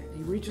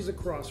he reaches a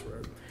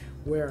crossroad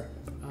where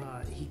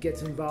he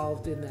gets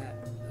involved in that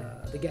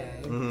the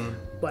gang,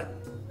 but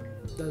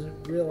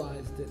doesn't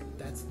realize that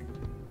that's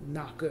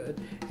not good,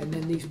 and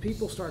then these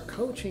people start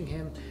coaching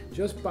him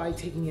just by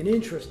taking an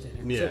interest in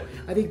him. Yeah. So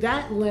I think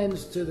that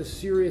lends to the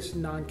serious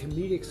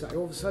non-comedic side.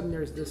 All of a sudden,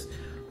 there's this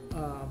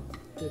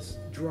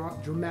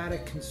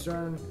dramatic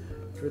concern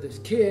for this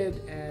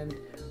kid and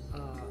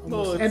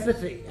almost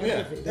empathy.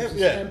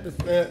 There's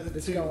empathy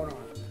that's going on.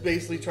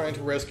 Basically trying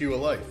to rescue a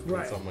life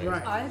in some ways.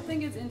 Right. I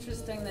think it's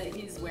interesting that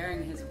he's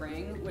wearing his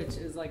ring, which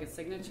is like a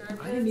signature of his.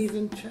 I didn't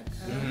even check.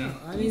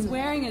 He's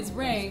wearing his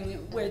ring,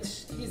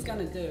 which he's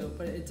gonna do,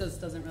 but it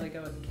just doesn't really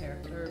go with the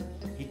character.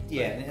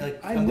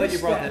 I'm glad you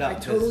brought that up. I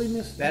totally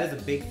missed that. That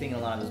is a big thing in a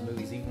lot of those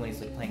movies. Even when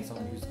he's like playing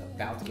someone who's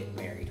about to get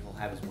married, he'll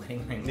have his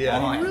wedding ring on.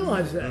 I didn't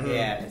realize that.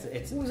 Yeah,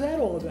 what was that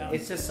all about?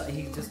 It's just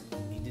he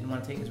didn't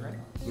want to take his ring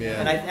off.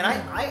 Yeah. And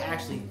I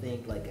actually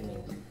think I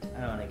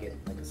don't want to get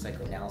like a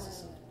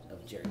psychoanalysis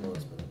of Jerry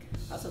Lewis, but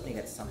I also think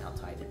that's somehow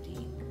tied to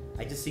Dean.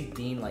 I just see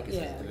Dean as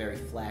a very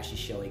flashy,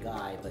 showy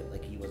guy, but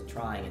like he wasn't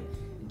trying,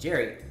 and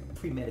Jerry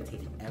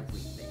premeditated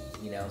everything,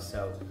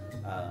 So,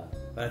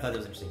 but I thought that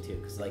was interesting too,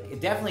 because like it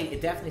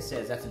definitely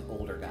says that's an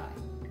older guy.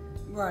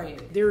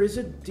 Right. There is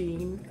a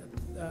Dean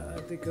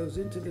that goes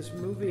into this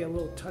movie, a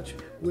little touch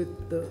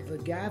with the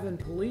Gavin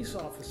police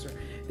officer.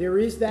 There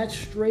is that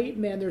straight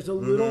man. There's a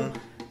little.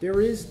 There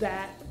is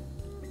that.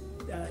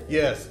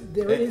 Yes.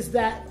 There is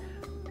that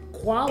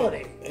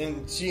quality.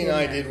 And she and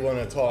I did want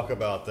to talk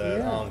about that.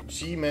 Yeah.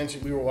 She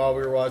mentioned while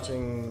we were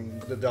watching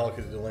The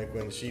Delicate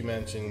Delinquent, she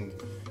mentioned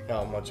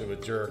how much of a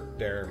jerk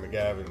Darren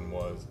McGavin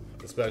was,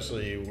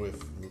 especially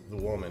with the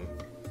woman.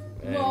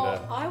 And,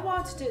 I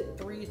watched it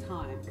 3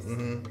 times.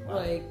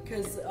 Like,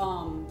 because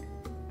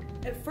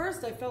at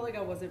first I felt like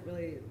I wasn't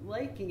really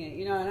liking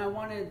it, and I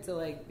wanted to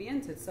like be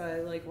into it, so I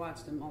like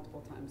watched it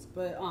multiple times.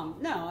 But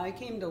no, I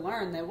came to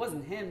learn that it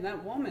wasn't him.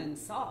 That woman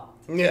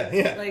sucked.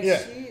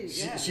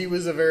 She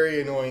was a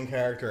very annoying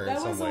character in some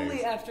ways. That was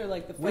only after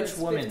like the first Which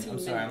woman? 15 I'm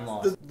sorry, minutes. I'm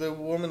lost. The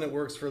woman that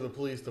works for the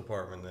police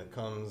department that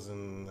comes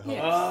and helps.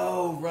 Yes.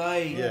 Oh,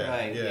 right.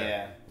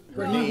 Yeah.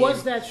 But he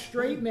was that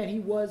straight man.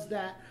 He was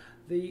that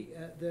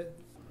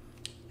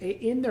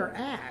in their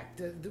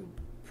act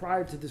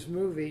prior to this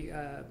movie.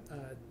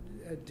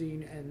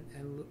 Dean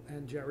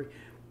and Jerry.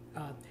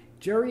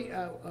 Jerry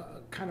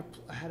kind of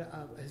had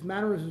his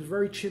mannerisms was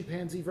very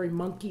chimpanzee, very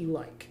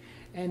monkey-like,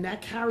 and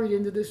that carried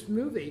into this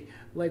movie.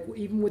 Like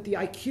even with the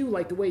IQ,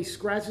 like the way he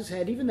scratches his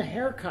head, even the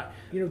haircut.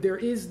 There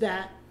is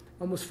that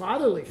almost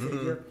fatherly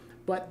figure,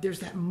 but there's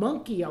that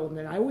monkey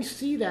element. I always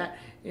see that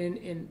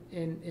in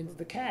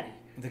the Caddy.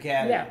 The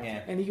Caddy,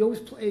 yeah. And he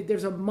always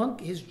there's a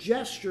monkey. His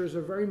gestures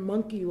are very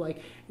monkey-like.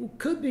 It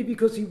could be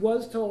because he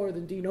was taller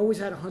than Dean. Always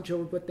had a hunch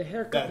over, but the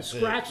haircut, the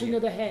scratching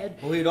of the head.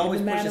 Well, he'd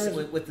always push his,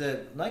 with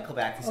the nightclub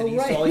act. He said he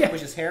used to always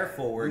push his hair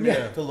forward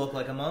to look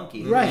like a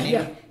monkey. Right.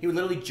 And he would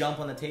literally jump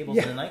on the tables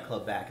in the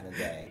nightclub back in the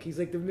day. He's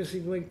like the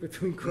missing link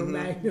between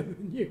Cro-Magnon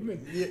and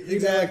human. Yeah,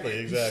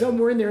 exactly. He's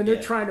somewhere in there, and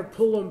they're trying to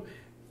pull him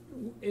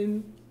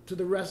into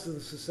the rest of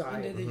the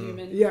society. Into the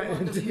human. Yeah.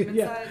 The human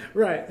side.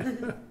 Right.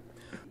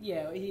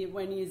 Yeah,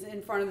 when he's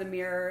in front of the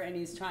mirror and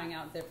he's trying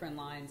out different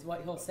lines,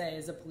 what he'll say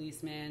as a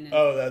policeman. And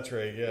oh, that's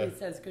right, yeah. He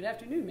says, "Good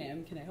afternoon,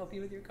 ma'am. Can I help you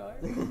with your car?"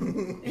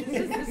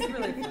 It's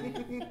really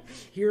funny.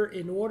 Here,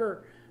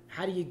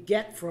 how do you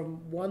get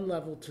from one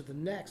level to the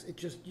next? You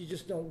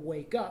just don't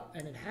wake up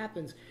and it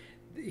happens.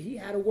 He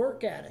had to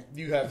work at it.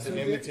 You have to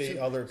imitate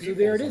other people. So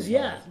there it is.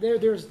 Yeah,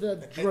 there's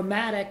the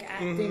dramatic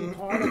acting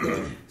part of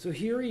it. So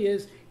here he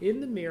is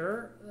in the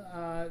mirror,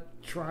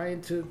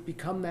 trying to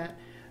become that.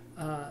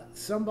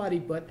 Somebody,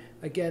 but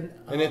again,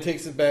 and it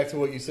takes it back to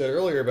what you said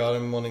earlier about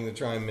him wanting to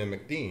try and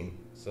mimic Dean.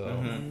 So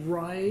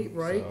right,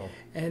 so.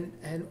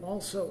 And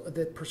also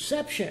the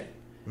perception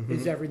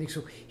is everything.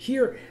 So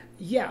here,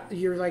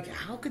 you're like,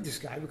 how could this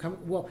guy become?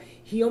 Well,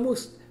 he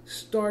almost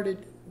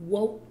started.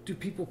 What do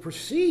people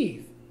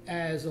perceive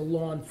as a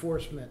law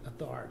enforcement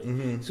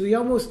authority? So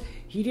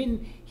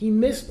he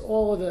missed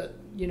all of the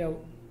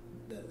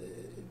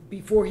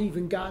before he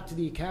even got to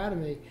the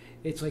academy.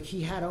 It's like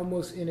he had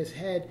almost in his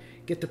head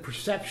get the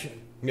perception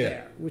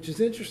there, which is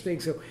interesting.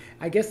 So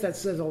I guess that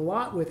says a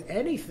lot with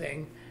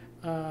anything.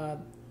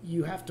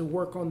 You have to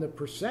work on the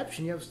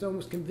perception. You have to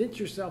almost convince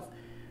yourself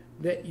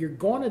that you're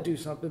going to do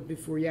something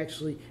before you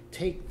actually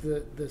take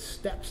the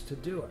steps to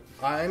do it.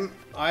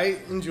 I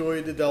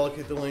enjoyed The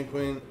Delicate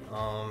Delinquent.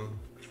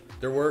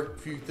 There were a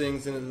few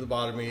things in it that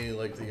bothered me,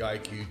 like the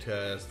IQ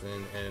test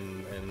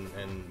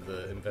and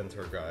the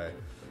inventor guy.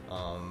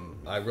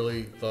 I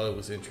really thought it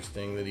was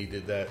interesting that he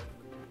did that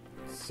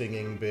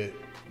singing bit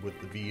with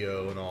the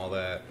VO and all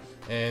that,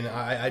 and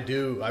I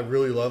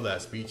really love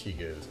that speech he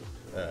gives,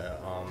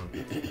 and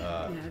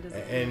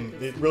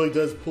it really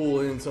does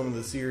pull in some of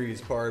the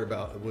serious part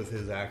with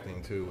his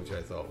acting too, which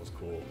I thought was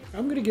cool.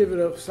 I'm going to give it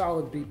a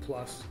solid B+ in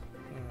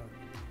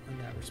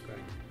that respect.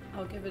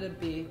 I'll give it a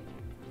B.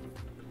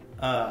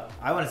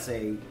 I want to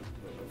say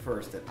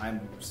first that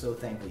I'm so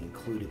thankful you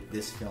included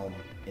this film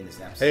in this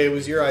episode. Hey, it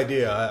was your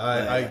idea.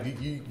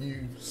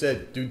 You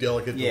said do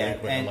Delicate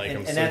Delinquent, and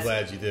I'm so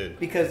glad you did.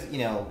 Because,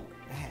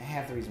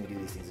 half the reason we do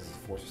these things is to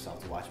force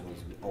ourselves to watch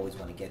movies we always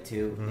want to get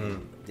to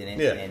and didn't.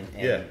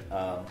 Yeah.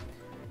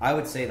 I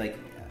would say, like,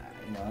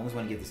 I always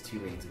want to give this 2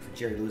 ratings. And for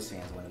Jerry Lewis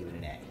fans, I want to give it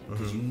an A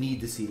because you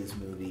need to see this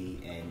movie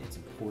and it's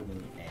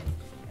important and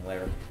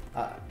whatever.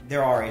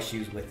 There are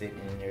issues with it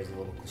and there's a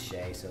little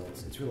cliche, so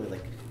it's really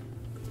like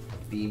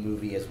a B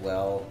movie as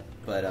well.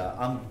 But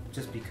I'm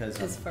just because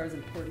as far as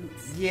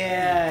importance.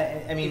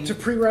 Yeah, I mean it's a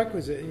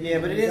prerequisite. Yeah,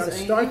 but it is. I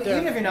mean, start there.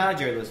 Even if you're not a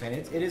Jerry Lewis fan,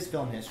 it is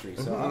film history.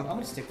 So I'm going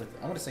to stick with.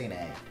 I'm going to say an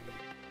A.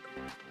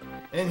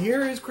 And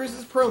here is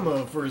Chris's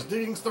promo for his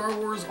Digging Star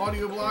Wars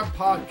audio blog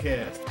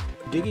podcast.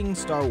 Digging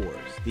Star Wars,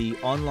 the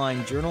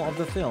online journal of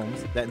the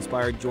films that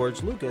inspired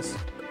George Lucas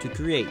to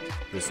create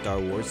the Star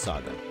Wars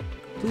saga.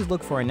 Please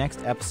look for our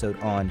next episode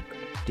on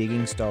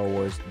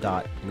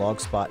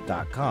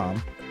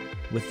diggingstarwars.blogspot.com.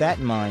 With that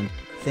in mind,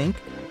 think,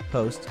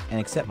 post, and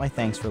accept my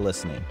thanks for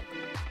listening.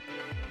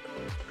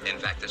 In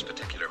fact, this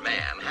particular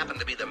man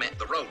happened to be the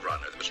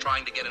roadrunner that was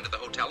trying to get into the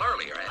hotel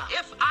earlier, and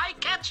if I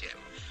catch him,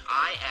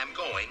 I am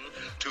going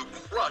to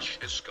crush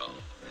his skull.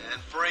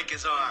 And break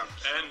his arms.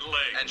 And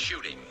legs. And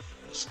shoot him.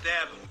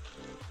 Stab him.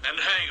 And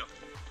hang him.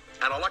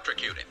 And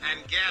electrocute him.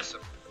 And gas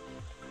him.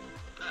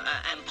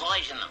 And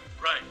poison them.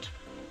 Right.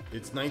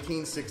 It's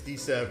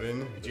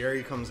 1967.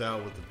 Jerry comes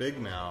out with the Big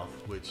Mouth,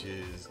 which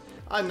is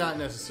not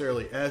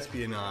necessarily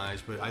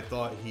espionage, but I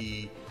thought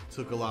he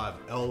took a lot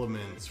of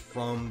elements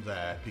from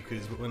that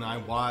because when I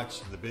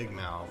watch the Big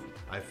Mouth,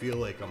 I feel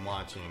like I'm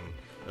watching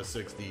a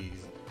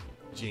 60s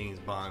James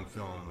Bond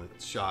film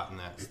that's shot in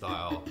that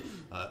style.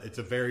 It's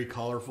a very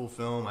colorful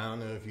film. I don't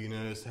know if you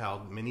noticed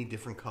how many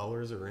different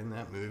colors are in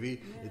that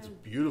movie. Yeah. It's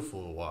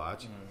beautiful to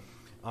watch.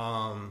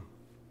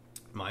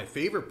 My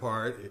favorite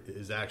part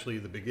is actually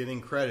the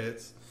beginning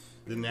credits.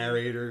 The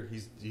narrator,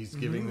 he's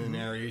giving the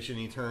narration.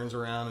 He turns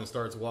around and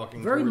starts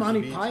walking. Very towards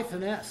Monty the beach.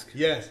 Python-esque.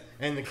 Yes,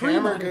 and the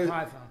camera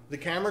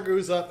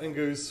goes up and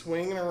goes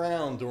swinging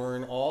around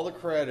during all the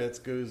credits,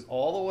 goes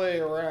all the way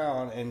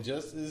around, and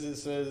just as it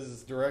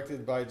says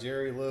directed by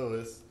Jerry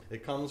Lewis,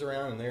 it comes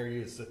around and there he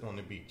is sitting on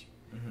the beach.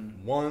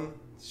 One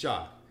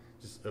shot.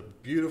 Just a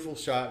beautiful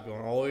shot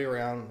going all the way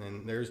around,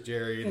 and there's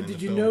Jerry. And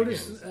did you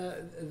notice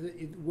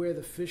where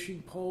the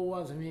fishing pole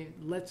was?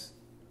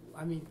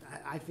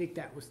 I think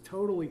that was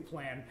totally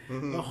planned.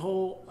 The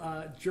whole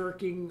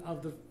jerking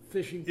of the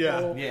fishing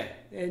pole. Yeah.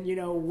 And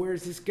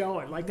where's this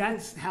going? Like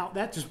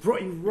that just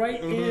brought you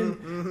right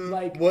in.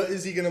 Like what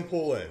is he going to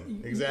pull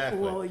in? Exactly.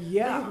 Well,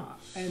 yeah.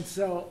 And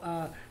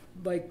so,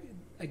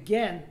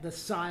 again, the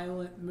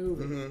silent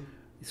movie.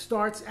 It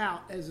starts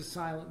out as a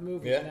silent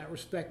movie in that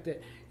respect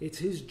that it's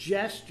his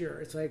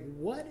gesture. It's like,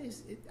 what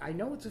is it? I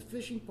know it's a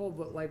fishing pole,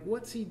 but like,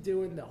 what's he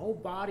doing? The whole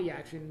body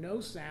action, no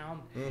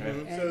sound.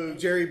 So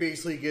Jerry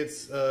basically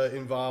gets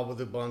involved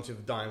with a bunch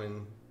of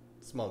diamond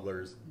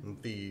smugglers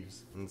and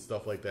thieves and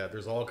stuff like that.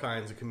 There's all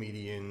kinds of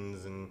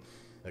comedians and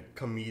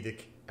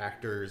comedic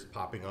actors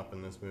popping up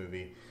in this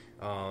movie.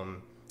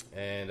 And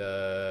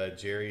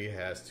Jerry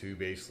has to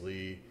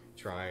basically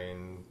try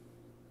and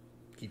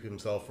keep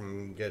himself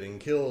from getting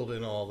killed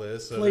and all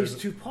this. So plays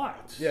 2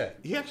 parts. Yeah.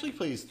 He actually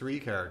plays 3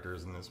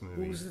 characters in this movie.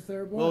 What was the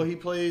third one? Well, he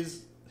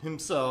plays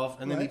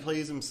himself, and then he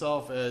plays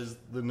himself as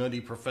the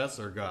Nutty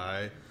Professor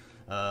guy.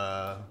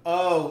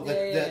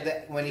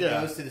 When he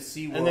goes to the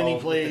SeaWorld. And then he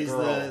plays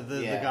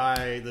the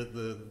guy,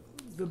 the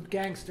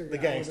gangster guy. The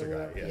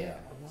gangster guy, yeah.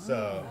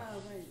 Wow.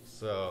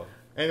 So...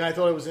 And I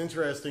thought it was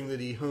interesting that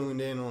he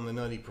honed in on the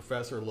Nutty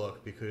Professor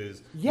look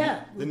because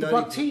the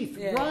buck teeth,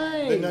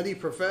 right? The Nutty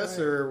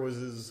Professor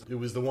was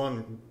the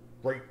one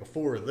right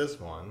before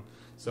this one,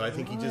 so I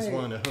think he just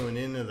wanted to hone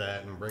into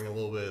that and bring a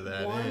little bit of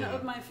that in. One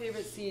of my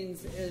favorite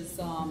scenes is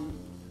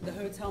the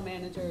hotel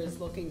manager is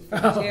looking for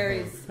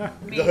Jerry's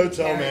main The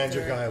hotel character.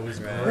 Manager guy was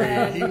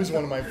great. He was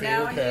one of my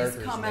favorite characters.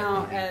 Now he's come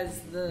out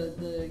as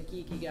the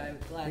geeky guy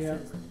with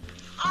glasses.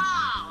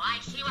 Oh, I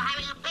see we're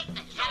having a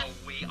picnic. No,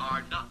 we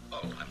are not.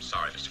 Oh, I'm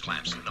sorry, Mr.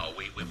 Clamson. No,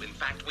 we in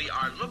fact, we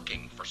are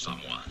looking for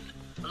someone.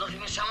 Looking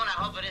for someone? I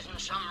hope it isn't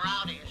some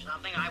rowdy or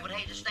something. I would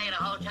hate to stay in a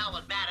hotel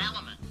with bad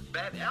element.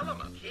 Bad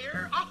element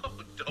here? Oh,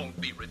 don't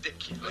be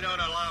ridiculous. We don't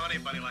allow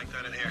anybody like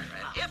that in here.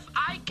 And if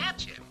I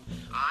catch him,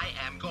 I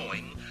am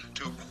going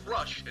to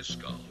crush his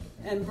skull.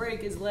 And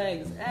break his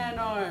legs and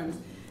arms.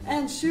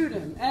 And shoot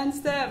him and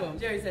stab him.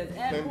 Jerry says,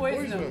 and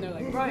poison him. And they're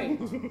like, right.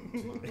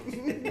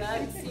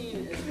 That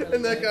scene is really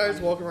and that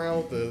guy's walking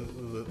around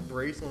with the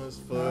brace on his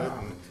foot.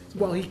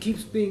 Well, he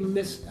keeps being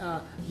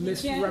misrepresented.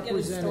 He can't get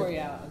his story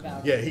out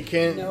about it. He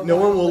can't. No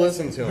one will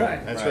listen to him.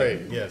 Right. That's right.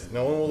 Yes,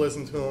 no one will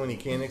listen to him, and he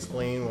can't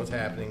explain what's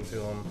happening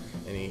to him.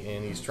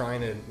 And he's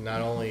trying to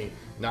not only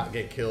not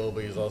get killed,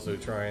 but he's also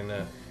trying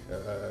to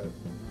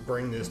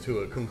bring this to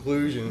a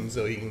conclusion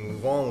so he can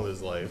move on with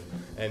his life.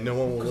 And no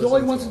one will listen to him. Because all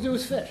he wants to do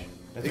is fish.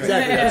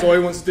 Exactly. That's all he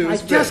wants to do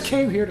is fish. I just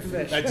came here to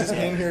fish. I just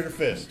came here to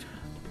fish.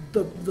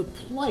 The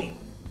plight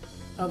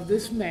of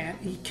this man,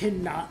 he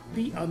cannot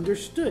be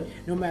understood.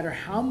 No matter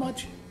how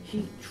much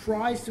he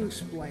tries to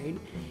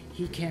explain,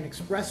 he can't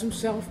express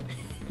himself.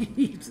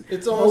 he's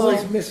It's always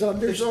almost like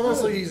misunderstood. It's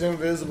almost like he's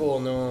invisible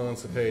and no one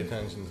wants to pay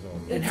attention to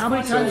him. And how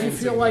many times do you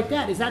feel like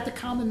that? Is that the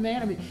common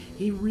man? I mean,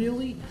 he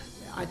really,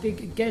 I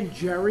think, again,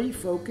 Jerry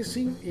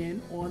focusing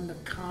in on the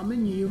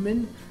common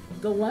human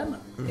dilemma.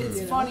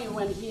 It's funny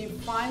when he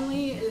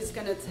finally is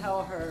going to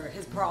tell her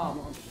his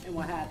problem and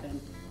what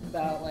happened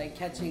about like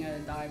catching a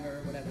diver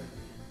or whatever.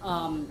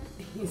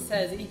 He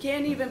says, he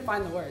can't even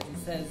find the words. He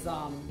says,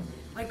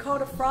 I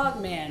called a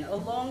frog man, a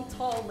long,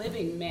 tall,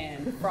 living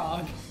man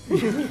frog.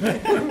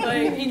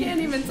 Like, he can't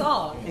even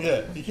talk.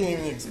 Yeah, he can't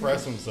even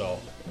express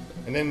himself.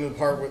 And then the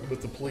part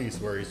with the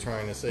police where he's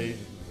trying to say,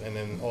 and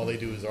then all they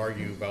do is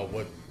argue about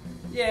what.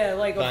 Yeah,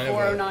 like a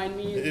 409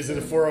 means. Is it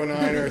a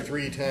 409 or a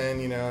 310?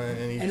 You know,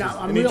 and he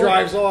really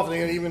drives off, and they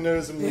don't even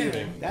notice him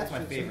leaving. That's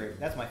my favorite.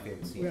 That's my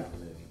favorite scene of the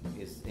movie.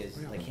 Is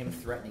like him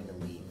threatening to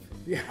leave.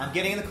 Yeah. I'm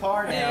getting in the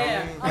car now.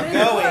 Yeah. I'm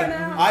going.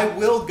 I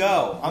will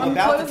go. I'm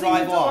about to closing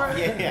drive the off.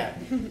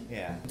 door.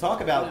 Yeah. Talk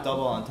about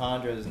double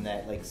entendres in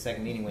that like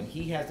second meeting when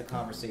he has the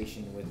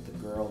conversation with the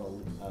girl,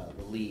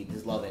 the lead,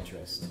 his love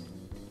interest,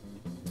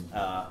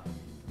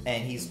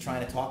 and he's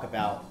trying to talk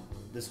about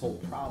this whole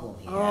problem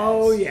he has.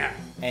 Oh yeah.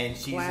 And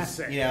she's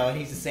Classic. just, and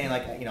he's just saying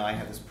like, I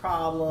have this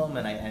problem,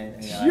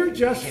 and you're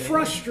just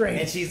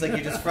frustrated. And she's like, you're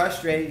just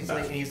frustrated.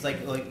 He's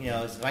like,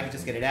 if I could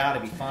just get it out,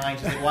 it'd be fine.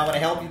 She's like, well, I'm going to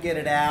help you get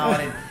it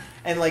out,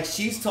 and like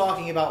she's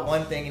talking about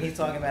one thing and he's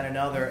talking about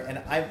another, and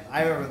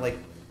I remember like,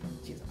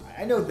 geez,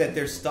 I know that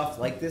there's stuff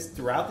like this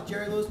throughout the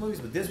Jerry Lewis movies,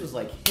 but this was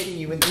like hitting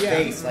you in the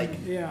face, like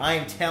I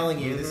am telling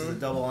you, this is a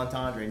double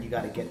entendre, and you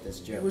got to get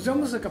this joke. It was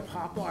almost like a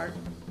pop art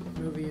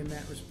movie in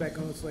that respect,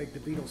 almost like the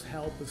Beatles'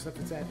 Help and stuff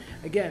like that.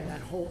 Again,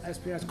 that whole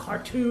espionage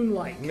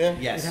cartoon-like. Yeah.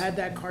 Yes. It had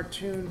that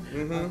cartoon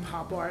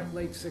pop art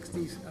late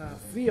 '60s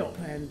feel,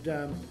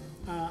 and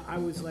I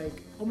was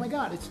like, oh my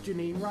God, it's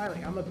Janine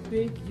Riley. I'm a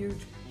big,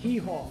 huge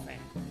Hee-Haw fan.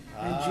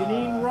 And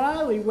Janine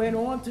Riley went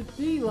on to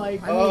be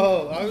like.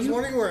 I was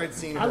wondering where I'd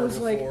seen her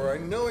before. I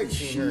know I'd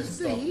seen her. She's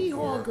the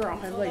Hee-Haw girl,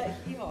 and like,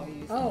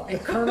 and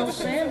Colonel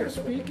Sanders.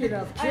 Speaking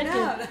of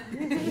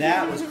chicken,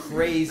 that was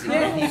crazy.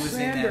 Colonel He was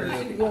Sanders,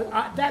 in that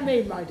movie. that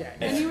made my day.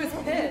 And he was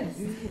pissed.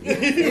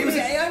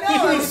 I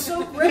know, it was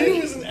so great. He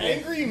was an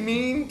angry,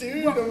 mean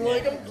dude. I'm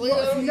glad I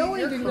If you know don't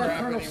eat anything your about crap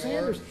Colonel anymore.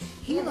 Sanders,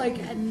 he like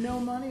had no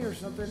money or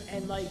something,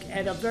 and like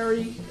at a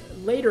very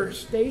later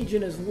stage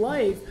in his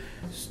life,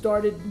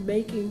 started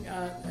making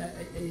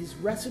his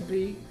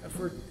recipe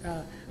for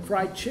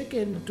fried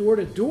chicken door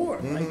to door,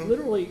 like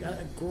literally.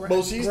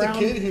 Well, she's the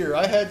kid here.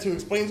 I had to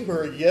explain to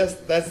her, yes,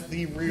 that's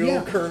the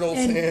real Colonel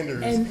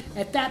Sanders. And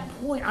at that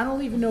point, I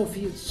don't even know if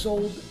he had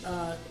sold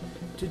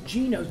to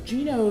Geno's.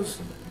 Geno's.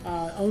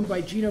 Owned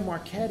by Gino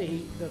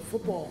Marchetti, the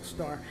football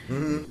star.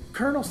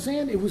 Colonel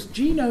Sanders, it was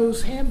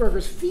Geno's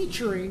Hamburgers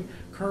featuring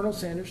Colonel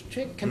Sanders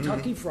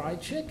Kentucky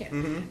Fried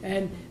Chicken.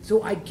 And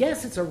so I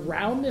guess it's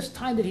around this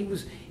time that he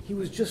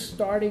was just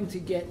starting to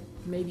get,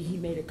 maybe he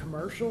made a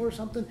commercial or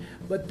something,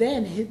 but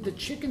then the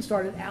chicken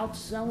started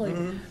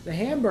outselling the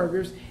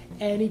hamburgers,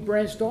 and he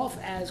branched off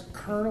as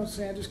Colonel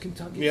Sanders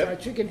Kentucky Fried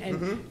Chicken,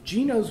 and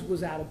Geno's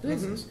was out of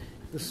business.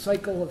 The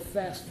cycle of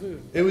fast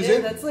food. It was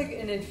that's like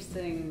an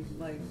interesting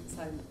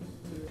side.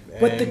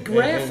 But the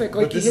graphic,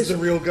 but this is the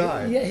real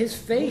guy. Yeah, his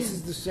face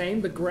is the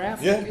same. The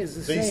graphic is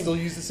the same. They still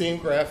use the same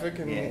graphic.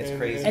 And, it's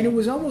crazy. And it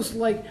was almost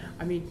like,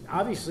 I mean,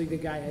 obviously the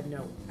guy had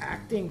no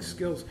acting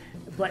skills,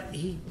 but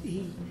he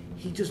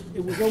just,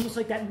 it was almost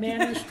like that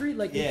man in the street.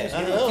 Like he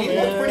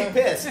looked pretty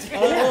pissed.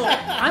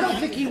 I don't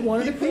think he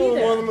wanted to be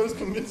there. One of the most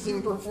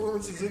convincing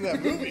performances in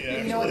that movie,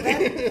 actually. You know what,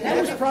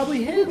 that was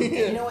probably him.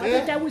 You know, I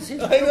think that was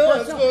his. I know,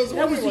 that's what I was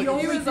that was the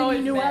wondering, only thing he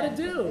knew how to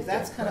do.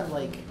 That's kind of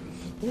like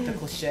the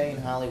cliche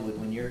in Hollywood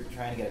when you're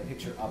trying to get a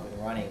picture up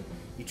and running.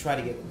 You try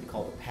to get what they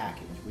call the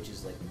package, which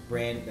is like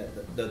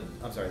the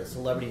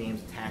celebrity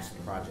names attached to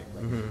the project.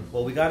 Like,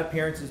 well, we got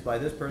appearances by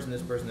this person,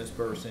 this person, this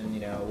person.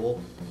 You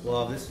know,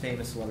 we'll have this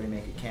famous celebrity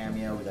make a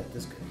cameo. We got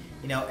this,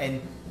 you know,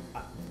 and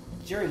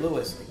Jerry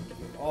Lewis,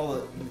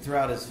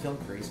 throughout his film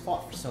career, he's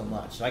fought for so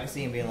much. So I can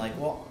see him being like,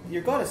 well,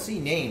 you're going to see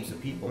names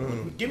of people.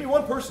 Give me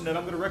one person that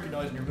I'm going to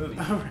recognize in your movie.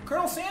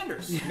 Colonel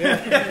Sanders. You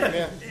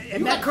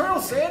got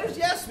Colonel Sanders?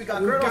 Yes, we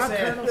got Colonel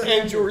Sanders.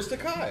 And George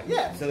Takei.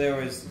 Yeah. So there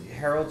was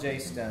Harold J.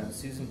 Stone,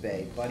 Susan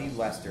Bay, Buddy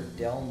Lester,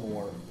 Del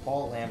Moore,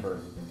 Paul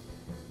Lambert,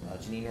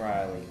 Janine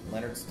Riley,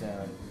 Leonard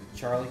Stone,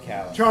 Charlie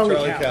Callis. Charlie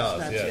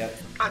Callis, yeah.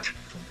 Yep. Touch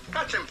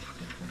him.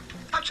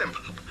 Touch him.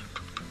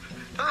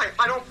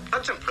 I don't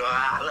touch him.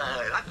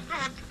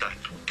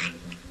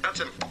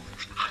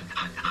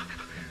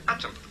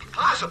 That's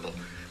impossible.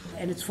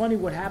 And it's funny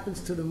what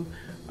happens to them,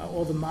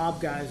 all the mob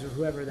guys or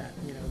whoever that,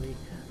 you know,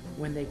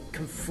 when they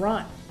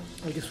confront,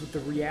 I guess, with the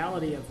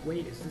reality of,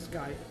 wait, is this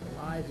guy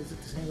alive? Is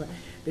it the same guy?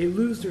 They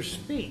lose their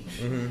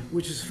speech,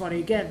 which is funny.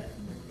 Again,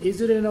 is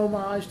it an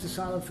homage to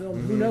silent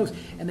film? Who knows?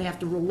 And they have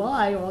to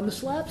rely on the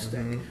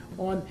slapstick.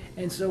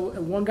 And so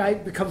one guy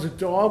becomes a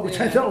dog, which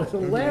I thought was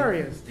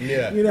hilarious.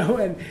 Yeah. You know,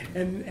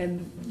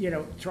 and you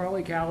know,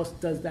 Charlie Callis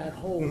does that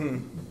whole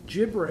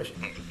gibberish.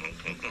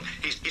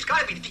 He's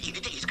got to be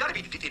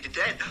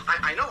dead.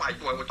 I know.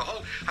 With the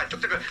whole, I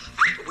took the.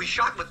 We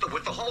shot with the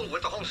whole.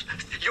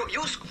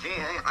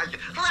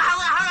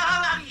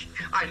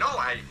 I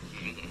know.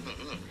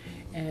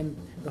 And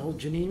the whole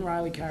Janine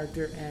Riley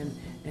character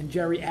and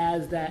Jerry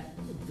as that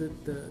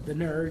the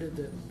nerd,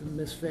 the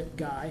misfit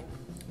guy,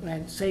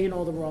 and saying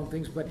all the wrong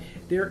things, but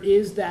there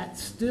is that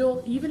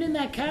still, even in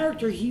that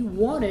character, he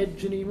wanted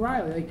Janine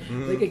Riley.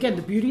 Like again,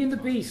 the Beauty and the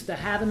Beast, the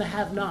have and the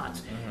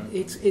have-nots.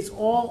 It's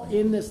all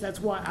in this.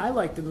 That's why I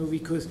like the movie,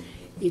 because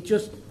it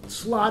just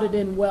slotted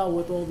in well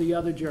with all the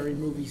other Jerry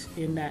movies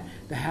in that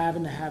the have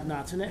and the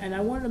have-nots. And I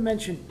wanted to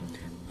mention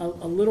a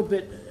little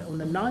bit on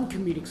the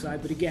non-comedic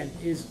side, but again,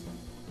 is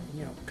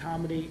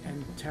comedy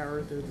and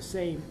terror, they're the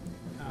same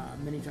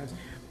many times.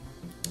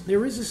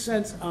 There is a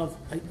sense of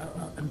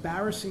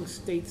embarrassing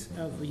states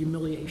of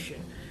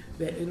humiliation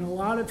that in a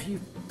lot of,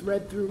 you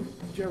thread through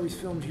Jerry's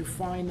films, you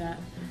find that,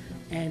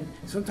 and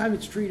sometimes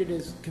it's treated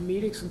as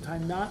comedic,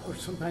 sometimes not, or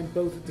sometimes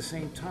both at the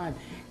same time,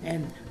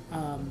 and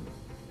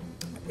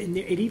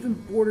it even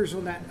borders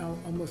on that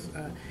almost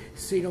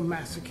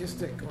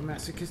sadomasochistic or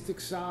masochistic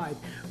side,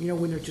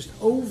 when they're just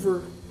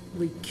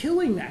overly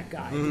killing that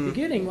guy at the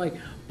beginning, like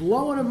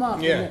blowing him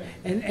up,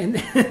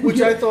 and which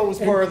I thought was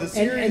part of the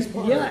series.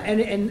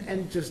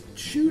 And just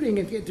shooting,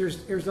 and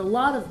there's a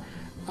lot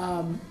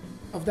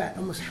of that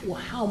almost. Well,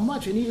 how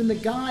much? And even the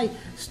guy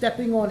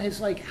stepping on his,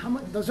 like, how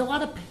much? There's a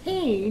lot of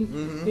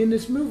pain in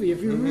this movie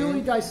if you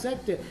really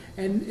dissect it,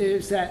 and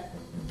is that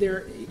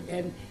there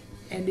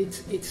and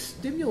it's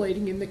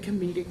stimulating in the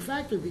comedic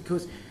factor,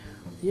 because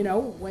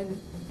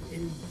when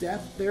in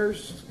death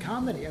there's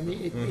comedy. I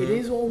mean, it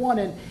is all one,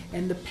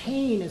 and the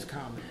pain is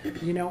comedy.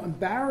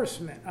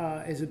 Embarrassment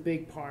is a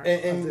big part.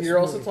 And of this you're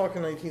movie. also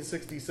talking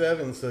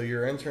 1967, so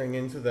you're entering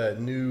into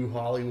that new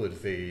Hollywood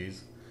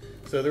phase.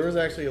 So there was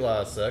actually a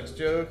lot of sex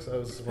jokes. I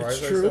was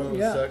surprised by some of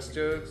the sex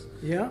jokes.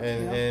 Yeah.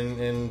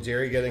 And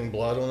Jerry getting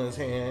blood on his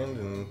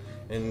hand,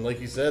 and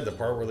like you said, the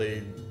part where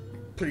they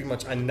pretty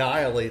much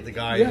annihilate the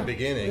guy in the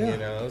beginning.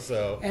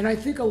 So. And I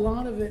think a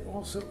lot of it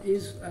also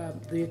is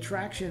the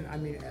attraction. I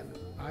mean,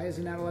 I, as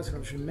an adolescent,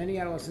 I'm sure many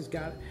adolescents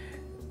got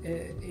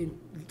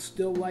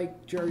still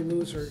like Jerry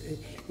Lewis, or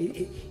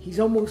he's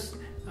almost,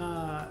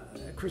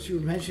 Chris, you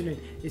were mentioning,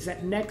 is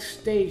that next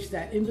stage,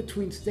 that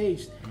in-between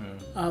stage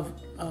of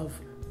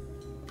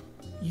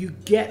you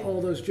get all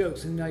those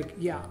jokes, and like,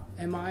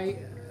 am I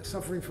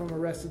suffering from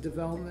Arrested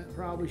Development?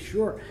 Probably,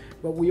 sure,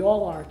 but we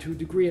all are to a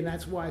degree, and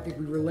that's why I think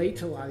we relate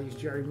to a lot of these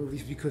Jerry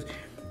movies, because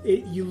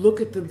you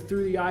look at them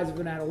through the eyes of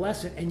an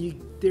adolescent,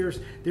 and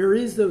there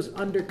is those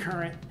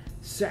undercurrent,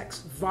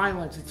 sex,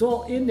 violence, it's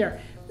all in there.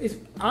 It's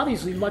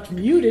obviously much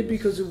muted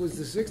because it was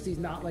the 60s,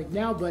 not like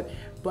now, but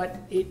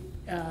it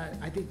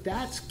I think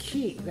that's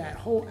key, that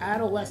whole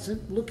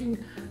adolescent, looking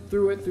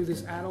through it through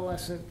this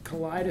adolescent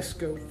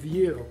kaleidoscope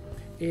view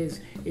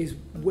is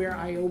where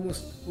I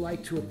almost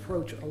like to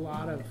approach a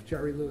lot of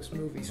Jerry Lewis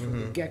movies from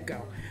the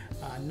get-go,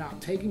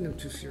 not taking them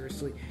too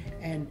seriously.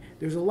 And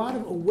there's a lot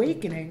of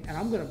awakening, and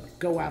I'm going to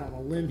go out on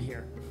a limb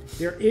here.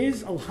 There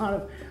is a lot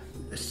of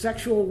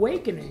sexual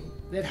awakening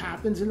that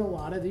happens in a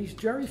lot of these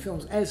Jerry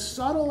films, as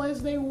subtle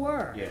as they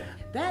were. Yeah.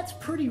 That's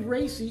pretty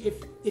racy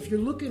if you're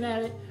looking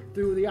at it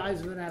through the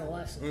eyes of an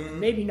adolescent.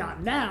 Maybe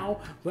not now,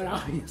 but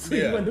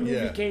obviously when the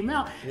movie came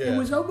out, it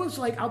was almost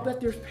like, I'll bet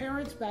there's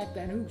parents back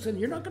then who said,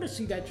 you're not going to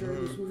see that Jerry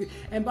Lewis movie.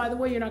 And by the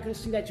way, you're not going to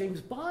see that James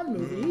Bond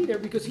movie either,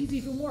 because he's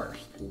even worse.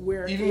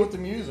 Even with the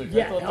music.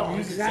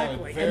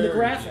 Exactly. And the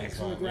graphics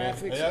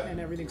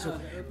and everything.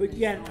 So, but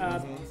again,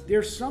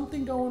 there's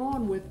something going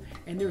on with,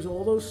 and there's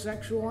all those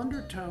sexual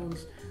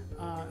undertones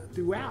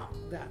throughout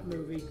that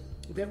movie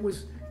that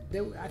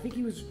I think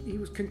he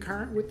was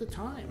concurrent with the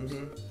times.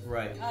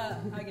 Right.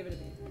 I give it a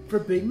B. For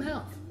Big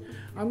Mouth.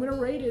 I'm going to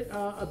rate it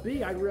a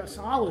B, a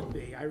solid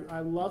B.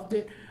 I loved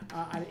it.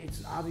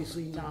 It's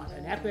obviously not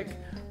an epic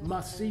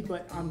must-see,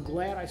 but I'm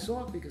glad I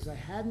saw it because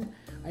I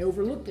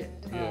overlooked it.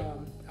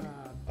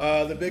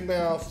 The Big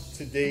Mouth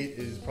to date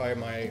is probably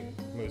my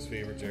most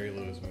favorite Jerry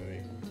Lewis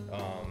movie.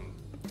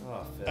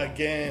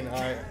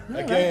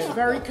 That's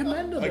very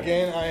commendable.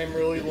 Again, I am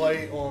really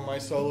light on my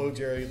solo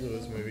Jerry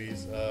Lewis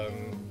movies.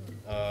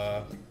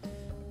 I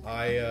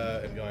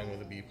am going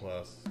with a B+.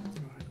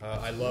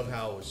 I love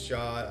how it was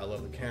shot. I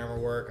love the camera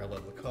work. I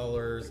love the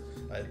colors.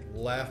 I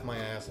laughed my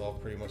ass off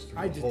pretty much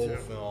through the whole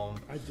film.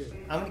 I did.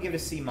 I'm going to give it a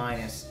C-, and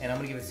I'm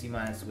going to give it a C-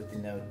 with the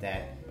note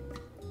that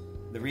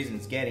the reason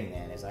it's getting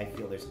that is I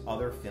feel there's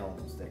other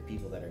films that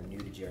people that are new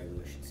to Jerry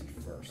Lewis should see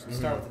first. You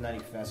start with The Nutty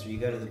Professor, you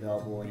go to The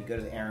Bellboy, you go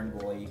to The Errand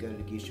Boy, you go to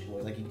The Geisha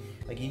Boy. Like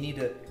you need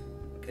to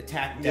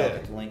attack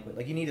Delicate Delinquent.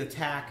 Like you need to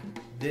attack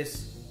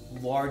this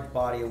large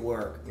body of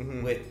work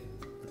with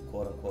the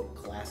quote-unquote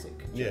classic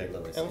Jerry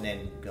Lewis, and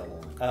then go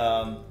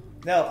on.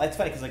 No, it's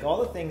funny because like all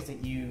the things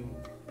that you,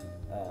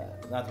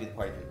 not to be the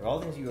party pooper, all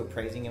the things you were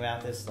praising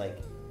about this, like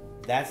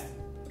that's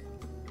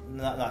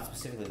not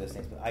specifically those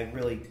things, but I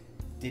really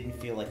didn't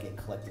feel like it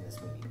clicked in this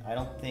movie.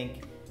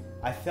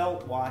 I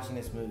felt watching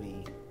this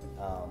movie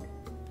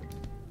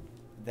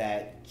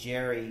that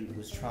Jerry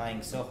was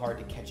trying so hard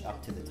to catch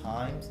up to the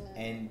times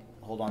and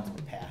hold on to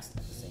the past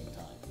at the same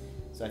time.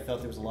 So I felt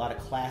there was a lot of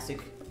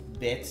classic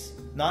bits,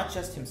 not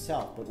just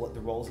himself, but what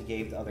the roles he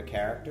gave to other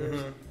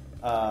characters.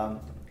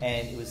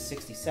 And it was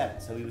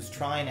 67, so he was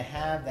trying to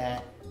have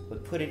that,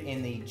 but put it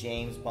in the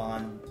James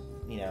Bond,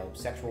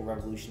 sexual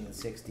revolution of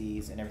the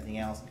 60s and everything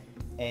else.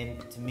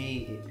 And to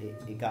me,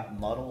 it got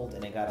muddled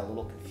and it got a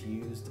little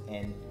confused.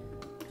 And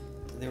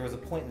there was a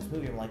point in this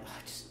movie where I'm like,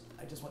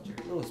 I just want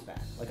Jerry Lewis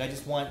back. Like,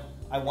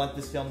 I want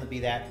this film to be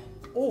that,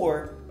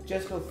 or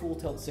just go full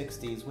tilt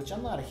 60s, which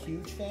I'm not a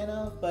huge fan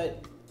of,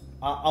 but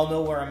I'll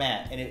know where I'm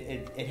at. And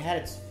it had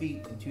its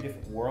feet in two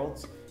different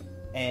worlds.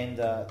 And,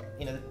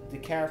 the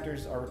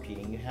characters are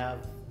repeating. You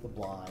have the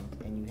blonde,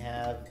 and you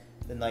have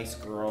the nice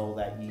girl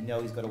that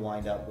he's going to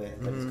wind up with,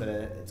 but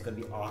it's going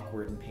to be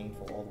awkward and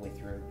painful all the way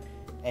through.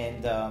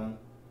 And,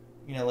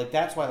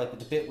 that's why, with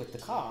the bit with the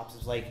cops,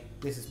 it's like,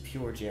 this is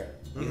pure Jerry.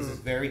 This is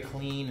very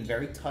clean and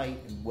very tight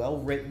and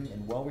well-written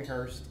and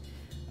well-rehearsed.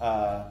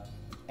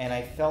 And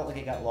I felt like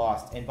it got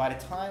lost. And by the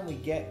time we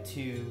get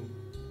to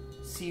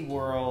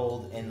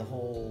SeaWorld and the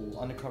whole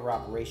undercover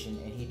operation,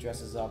 and he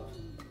dresses up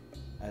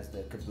as the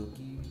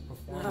kabuki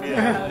performer,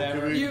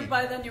 whatever.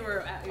 By then you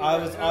were. I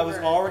was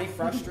already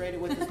frustrated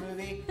with this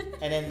movie,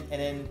 and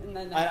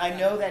then I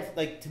know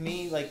that to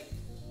me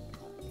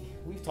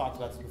we've talked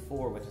about this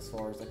before as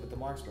far as with the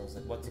Marx Brothers,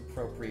 what's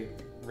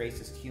appropriate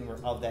racist humor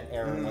of that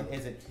era and what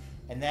isn't.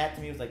 And that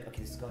to me was like, okay,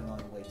 this is going on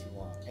way too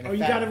long. And you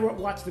got to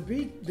watch the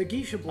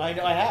Geisha Boy. I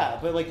know I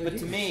have, but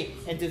to me,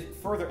 and to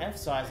further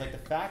emphasize, the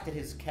fact that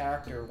his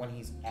character, when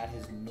he's at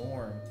his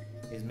norm,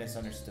 is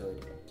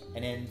misunderstood,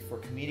 and then for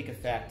comedic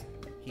effect,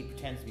 he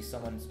pretends to be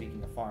someone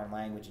speaking a foreign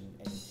language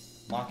and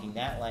mocking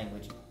that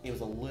language. It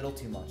was a little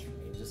too much for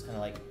me. It was just kind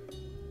of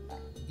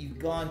you've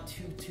gone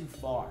too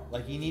far.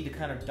 You need to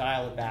kind of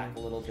dial it back a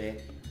little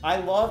bit. I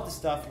love the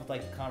stuff with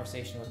the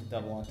conversation with the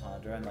double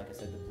entendre and, like I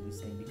said, the police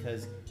thing,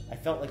 because I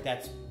felt like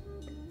that's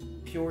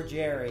pure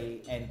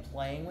Jerry and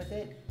playing with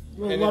it.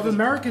 Well, Love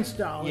American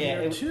Style in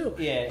there too.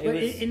 Yeah,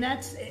 and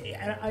that's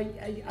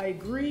I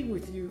agree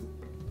with you,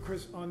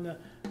 Chris, on the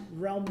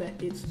realm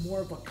that it's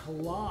more of a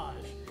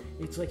collage.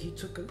 It's like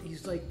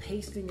he's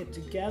pasting it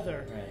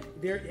together.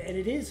 Right. There, and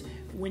it is,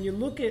 when you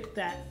look at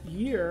that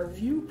year,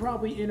 if you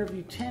probably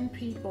interview 10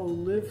 people who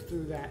lived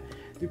through that,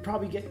 they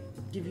probably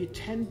give you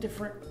 10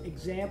 different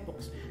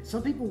examples.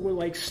 Some people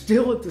were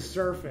still at the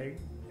surfing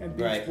and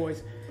Beach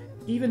Boys,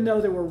 even though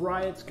there were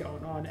riots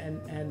going on,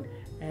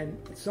 and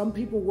some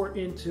people were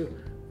into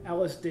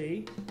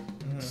LSD.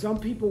 Some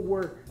people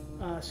were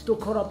still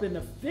caught up in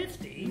the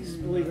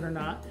 50s, believe it or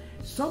not.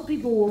 Some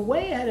people were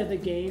way ahead of the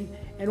game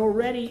and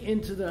already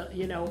into the,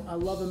 a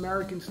Love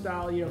American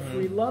Style,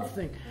 free love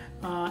thing.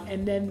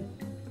 And then,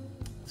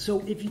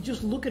 so if you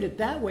just look at it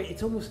that way,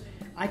 it's almost,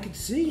 I could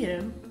see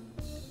him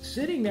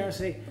sitting there and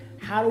say,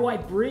 how do I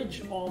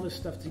bridge all this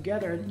stuff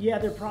together? And yeah,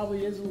 there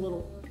probably is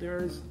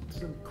there's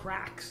some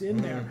cracks in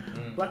there,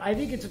 but I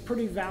think it's a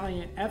pretty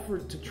valiant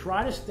effort to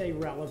try to stay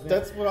relevant.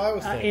 That's what I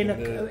was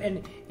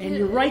thinking. And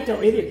you're right though.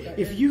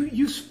 If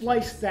you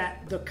splice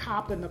the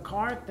cop in the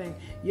car thing,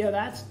 yeah,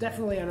 that's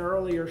definitely an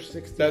earlier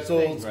 60s. That's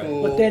thing. old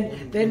school. But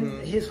then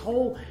his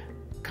whole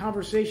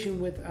conversation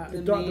with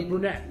the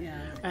brunette,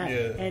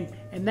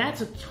 and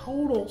that's a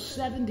total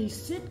 70s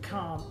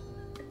sitcom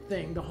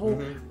thing. The whole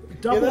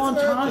double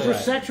entendre,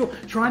 sexual,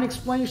 trying to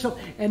explain yourself,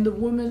 and the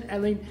woman,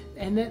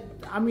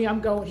 I'm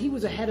going, he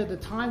was ahead of the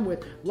time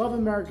with Love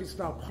American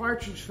Style,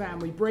 Partridge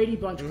Family, Brady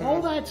Bunch,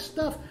 all that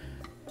stuff.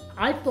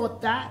 I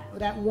thought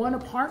that one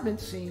apartment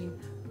scene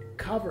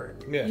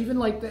covered. Yeah. Even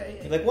what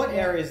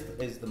era is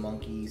the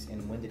Monkees,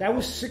 and when did that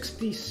was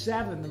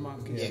 67? The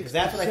Monkees. Yeah, because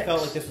that's what I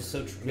felt like this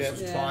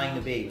was trying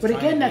to be. But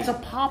again, that's a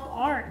pop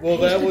art. Well,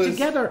 that was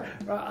together.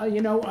 A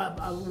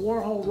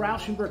Warhol,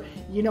 Rauschenberg.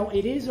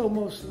 It is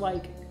almost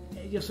like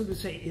some would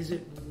say, is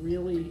it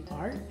really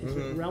art? Is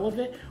it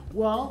relevant?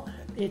 Well,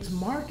 it's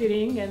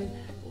marketing,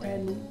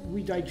 and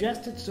we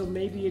digest it, so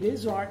maybe it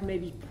is art.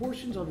 Maybe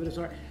portions of it is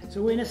art.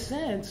 So in a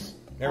sense.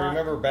 Now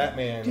remember,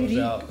 Batman was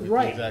out at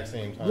the exact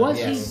same time.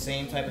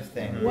 Same type of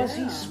thing. Was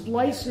he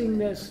splicing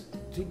this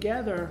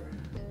together,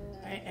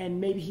 and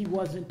maybe he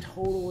wasn't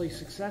totally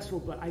successful,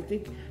 but I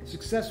think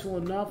successful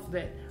enough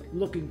that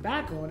looking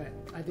back on it,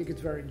 I think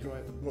it's very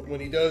enjoyable. When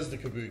he does the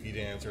kabuki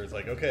dancer, it's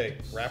like, okay,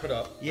 wrap it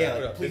up. Yeah, wrap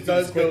it up. It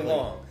does go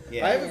long.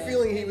 Yeah. I have a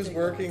feeling he was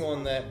working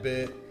on that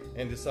bit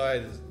and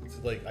decided,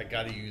 I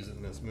got to use it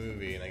in this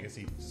movie, and I guess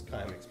he just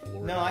kind of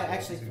explored. No, I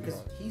actually,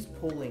 because he's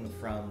pulling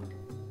from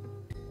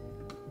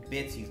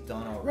bits he's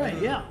done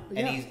already. Right,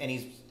 and he's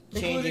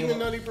changing, including the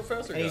Nutty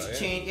Professor guy.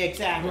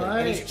 Exactly.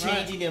 And he's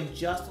changing him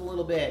just a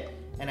little bit.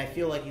 And I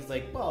feel like he's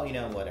like, well,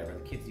 whatever.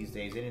 The kids these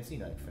days, they didn't see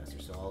Nutty Professor,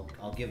 so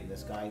I'll give him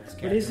this guy. This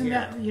but isn't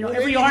that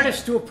every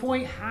artist to a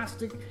point has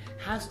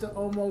to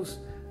almost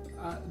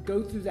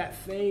go through that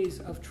phase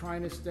of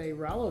trying to stay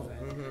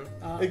relevant.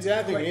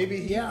 Exactly.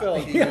 Maybe he felt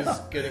he was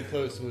getting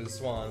close to his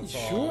swan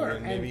song, sure.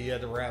 and maybe he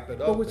had to wrap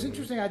it up. But what's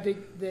interesting, I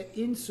think that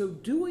in so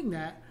doing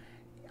that,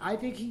 I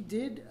think he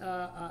did.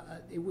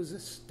 It was a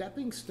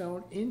stepping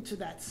stone into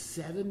that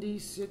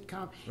 '70s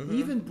sitcom,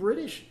 even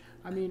British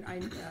I mean, I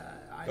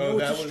know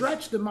it's a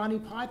stretch, the Monty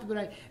Python,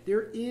 but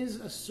there is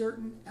a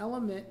certain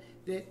element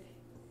that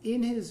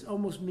in his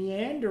almost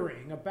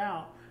meandering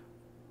about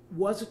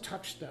was a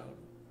touchstone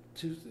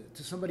to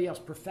somebody else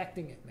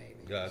perfecting it, maybe.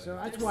 So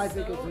that's why I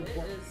think it's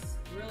important. It is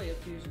really a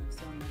fusion of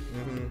so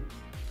many things.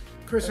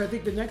 Chris, I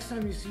think the next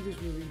time you see this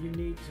movie, you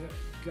need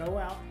to go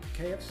out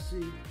to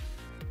KFC,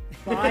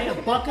 buy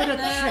a bucket of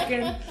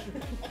chicken,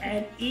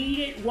 and eat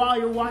it while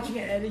you're watching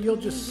it, and you'll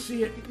just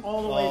see it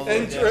all the way through.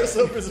 And dress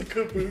up as a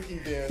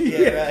kabuki dancer.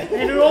 Yeah, right.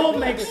 And it all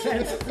makes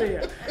sense to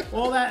you.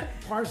 All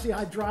that partially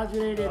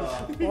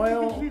hydrogenated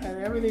oil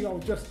and everything will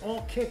just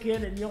all kick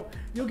in, and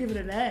you'll give it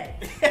an A.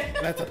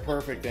 That's a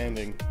perfect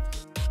ending.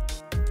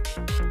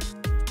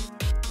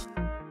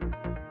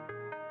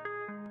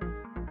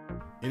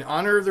 In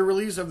honor of the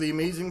release of The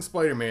Amazing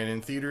Spider-Man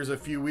in theaters a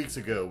few weeks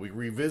ago, we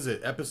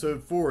revisit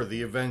Episode 4,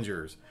 The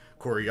Avengers.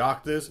 Corey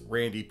Octus,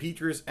 Randy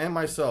Petrus, and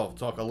myself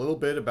talk a little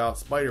bit about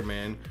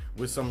Spider-Man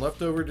with some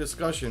leftover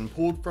discussion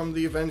pulled from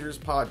the Avengers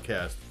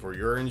podcast for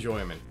your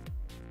enjoyment.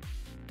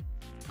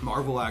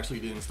 Marvel actually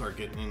didn't start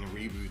getting into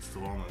reboots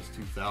till almost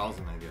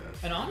 2000, I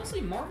guess. And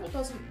honestly, Marvel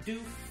doesn't do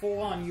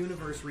full-on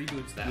universe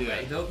reboots that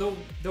way.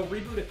 They'll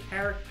reboot a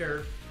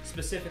character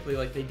specifically,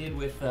 like they did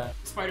with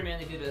Spider-Man.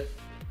 They did a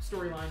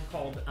storyline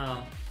called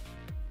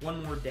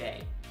One More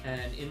Day,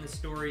 and in the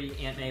story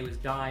Aunt May was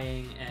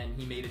dying and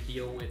he made a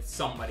deal with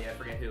somebody, I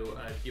forget who,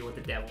 a deal with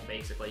the devil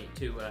basically,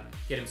 to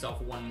get himself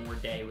one more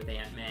day with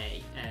Aunt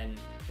May, and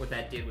what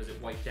that did was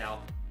it wiped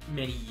out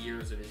many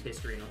years of his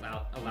history and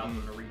allowed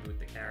them to reboot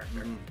the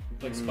character.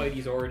 Like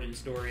Spidey's origin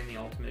story in the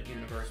Ultimate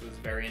Universe was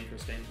very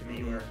interesting to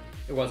me, where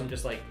it wasn't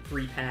just like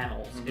 3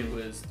 panels, it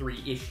was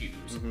 3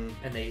 issues,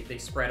 and they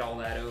spread all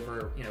that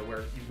over, where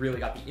you really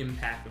got the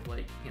impact of,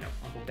 like,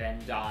 Uncle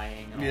Ben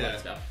dying and all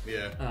that stuff.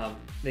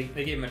 They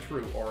gave him a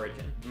true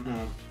origin.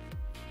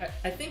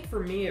 I think for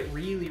me it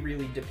really,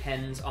 really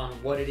depends on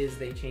what it is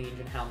they change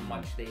and how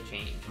much they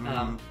change.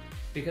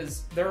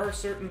 Because there are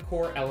certain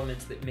core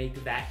elements that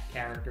make that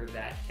character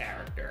that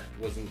character.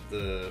 Wasn't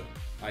the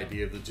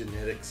idea of the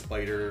genetic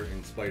spider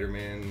in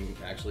Spider-Man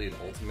actually an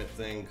ultimate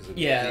thing? Because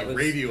it was a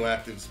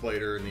radioactive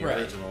spider in the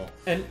original.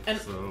 And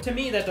to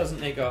me that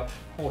doesn't make a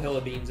whole hill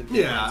of beans of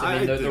difference. I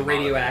mean, the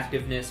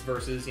radioactiveness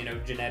versus,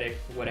 genetic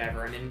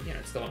whatever. I mean,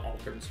 it's still an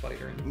altered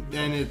spider.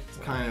 And it's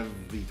kind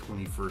of the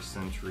 21st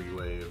century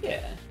way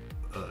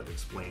of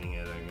explaining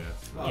it, I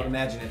guess. Well, I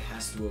imagine it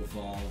has to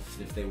evolve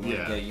if they want to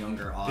get a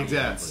younger audience.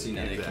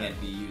 Exactly. They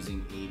can't be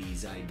using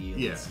 80s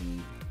ideals.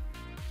 And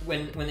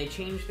when they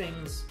change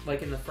things,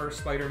 like in the first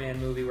Spider-Man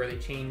movie where they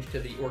changed to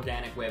the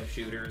organic web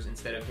shooters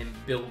instead of him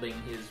building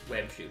his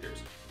web shooters,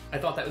 I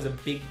thought that was a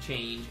big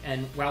change,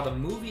 and while the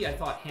movie I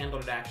thought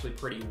handled it actually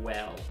pretty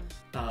well,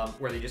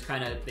 where they just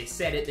they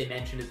said it, they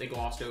mentioned it, they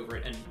glossed over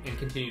it, and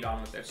continued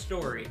on with their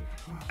story,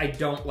 I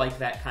don't like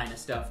that kind of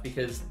stuff,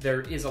 because there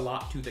is a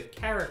lot to the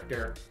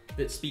character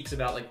that speaks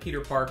about, like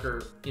Peter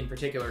Parker in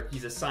particular,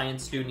 he's a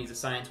science student, he's a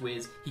science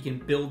whiz, he can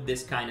build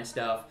this kind of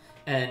stuff,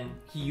 and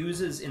he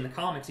uses, in the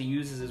comics, he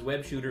uses his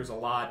web shooters a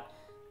lot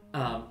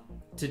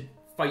to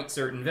fight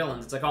certain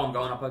villains. It's like, I'm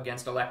going up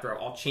against Electro,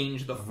 I'll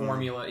change the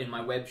formula in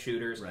my web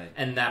shooters,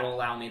 and that'll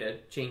allow me to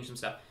change some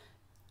stuff.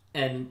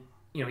 And,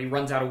 he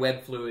runs out of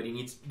web fluid, he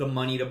needs the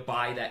money to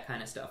buy that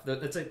kind of stuff.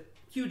 That's a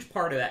huge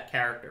part of that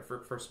character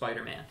for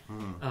Spider-Man.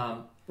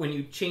 When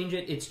you change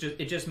it,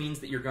 it just means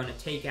that you're going to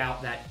take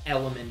out that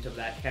element of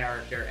that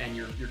character, and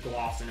you're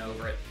glossing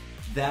over it.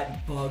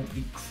 That bugged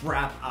the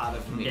crap out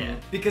of me.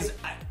 Because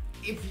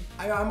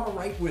I'm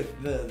alright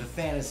with the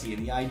fantasy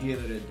and the idea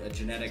that a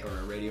genetic or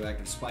a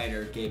radioactive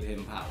spider gave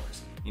him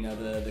powers.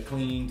 The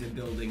clinging to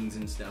buildings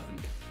and stuff. And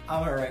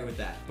I'm alright with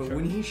that. But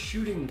when he's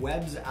shooting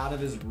webs out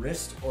of his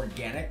wrist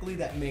organically,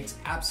 that makes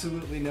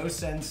absolutely no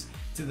sense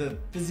to the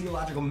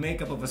physiological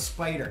makeup of a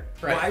spider.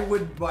 Why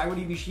would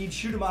he'd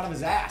shoot him out of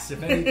his ass,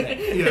 if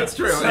anything? That's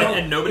true. So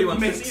and nobody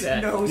wants to see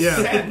that. No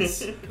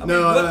sense. I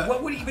mean,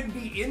 what would even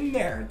be in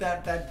there?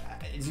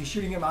 Is he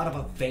shooting him out of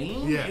a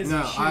vein? What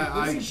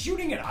is he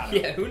shooting it out of?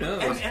 Yeah, who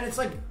knows? And it's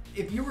like,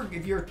 if your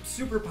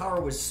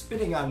superpower was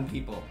spitting on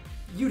people,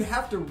 you'd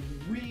have to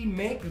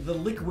remake the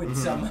liquid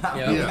somehow.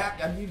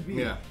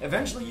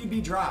 Eventually you'd be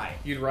dry.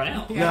 You'd run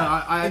out.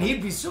 And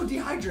he'd be so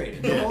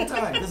dehydrated the whole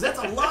time, because that's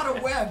a lot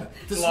of web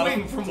to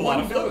swing from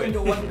one building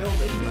to one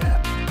building.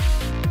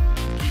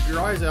 Keep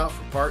your eyes out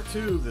for part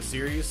 2, the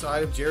serious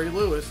side of Jerry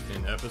Lewis,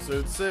 in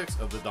episode 6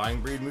 of the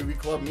Dying Breed Movie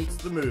Club Meets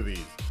the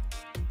Movies.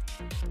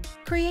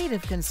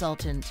 Creative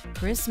consultant,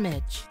 Chris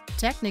Mitch.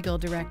 Technical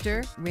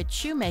director, Rich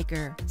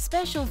Shoemaker.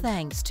 Special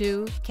thanks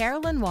to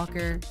Carolyn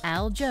Walker,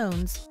 Al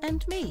Jones,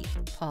 and me,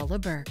 Paula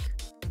Burke.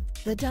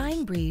 The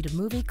Dying Breed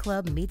Movie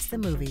Club Meets the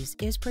Movies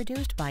is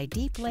produced by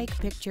Deep Lake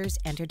Pictures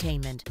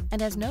Entertainment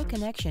and has no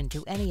connection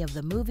to any of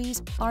the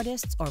movies,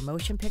 artists, or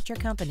motion picture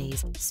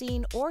companies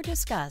seen or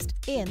discussed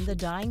in The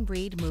Dying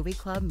Breed Movie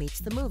Club Meets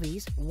the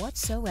Movies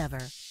whatsoever.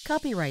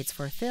 Copyrights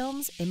for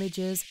films,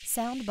 images,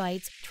 sound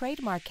bites,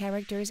 trademark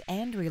characters,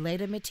 and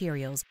related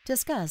materials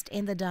discussed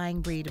in The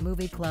Dying Breed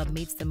Movie Club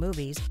Meets the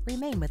Movies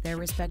remain with their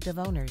respective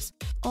owners.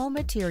 All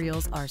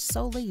materials are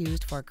solely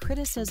used for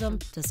criticism,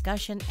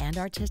 discussion, and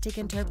artistic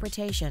interpretation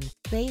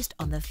based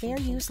on the fair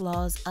use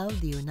laws of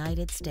the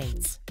United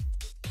States.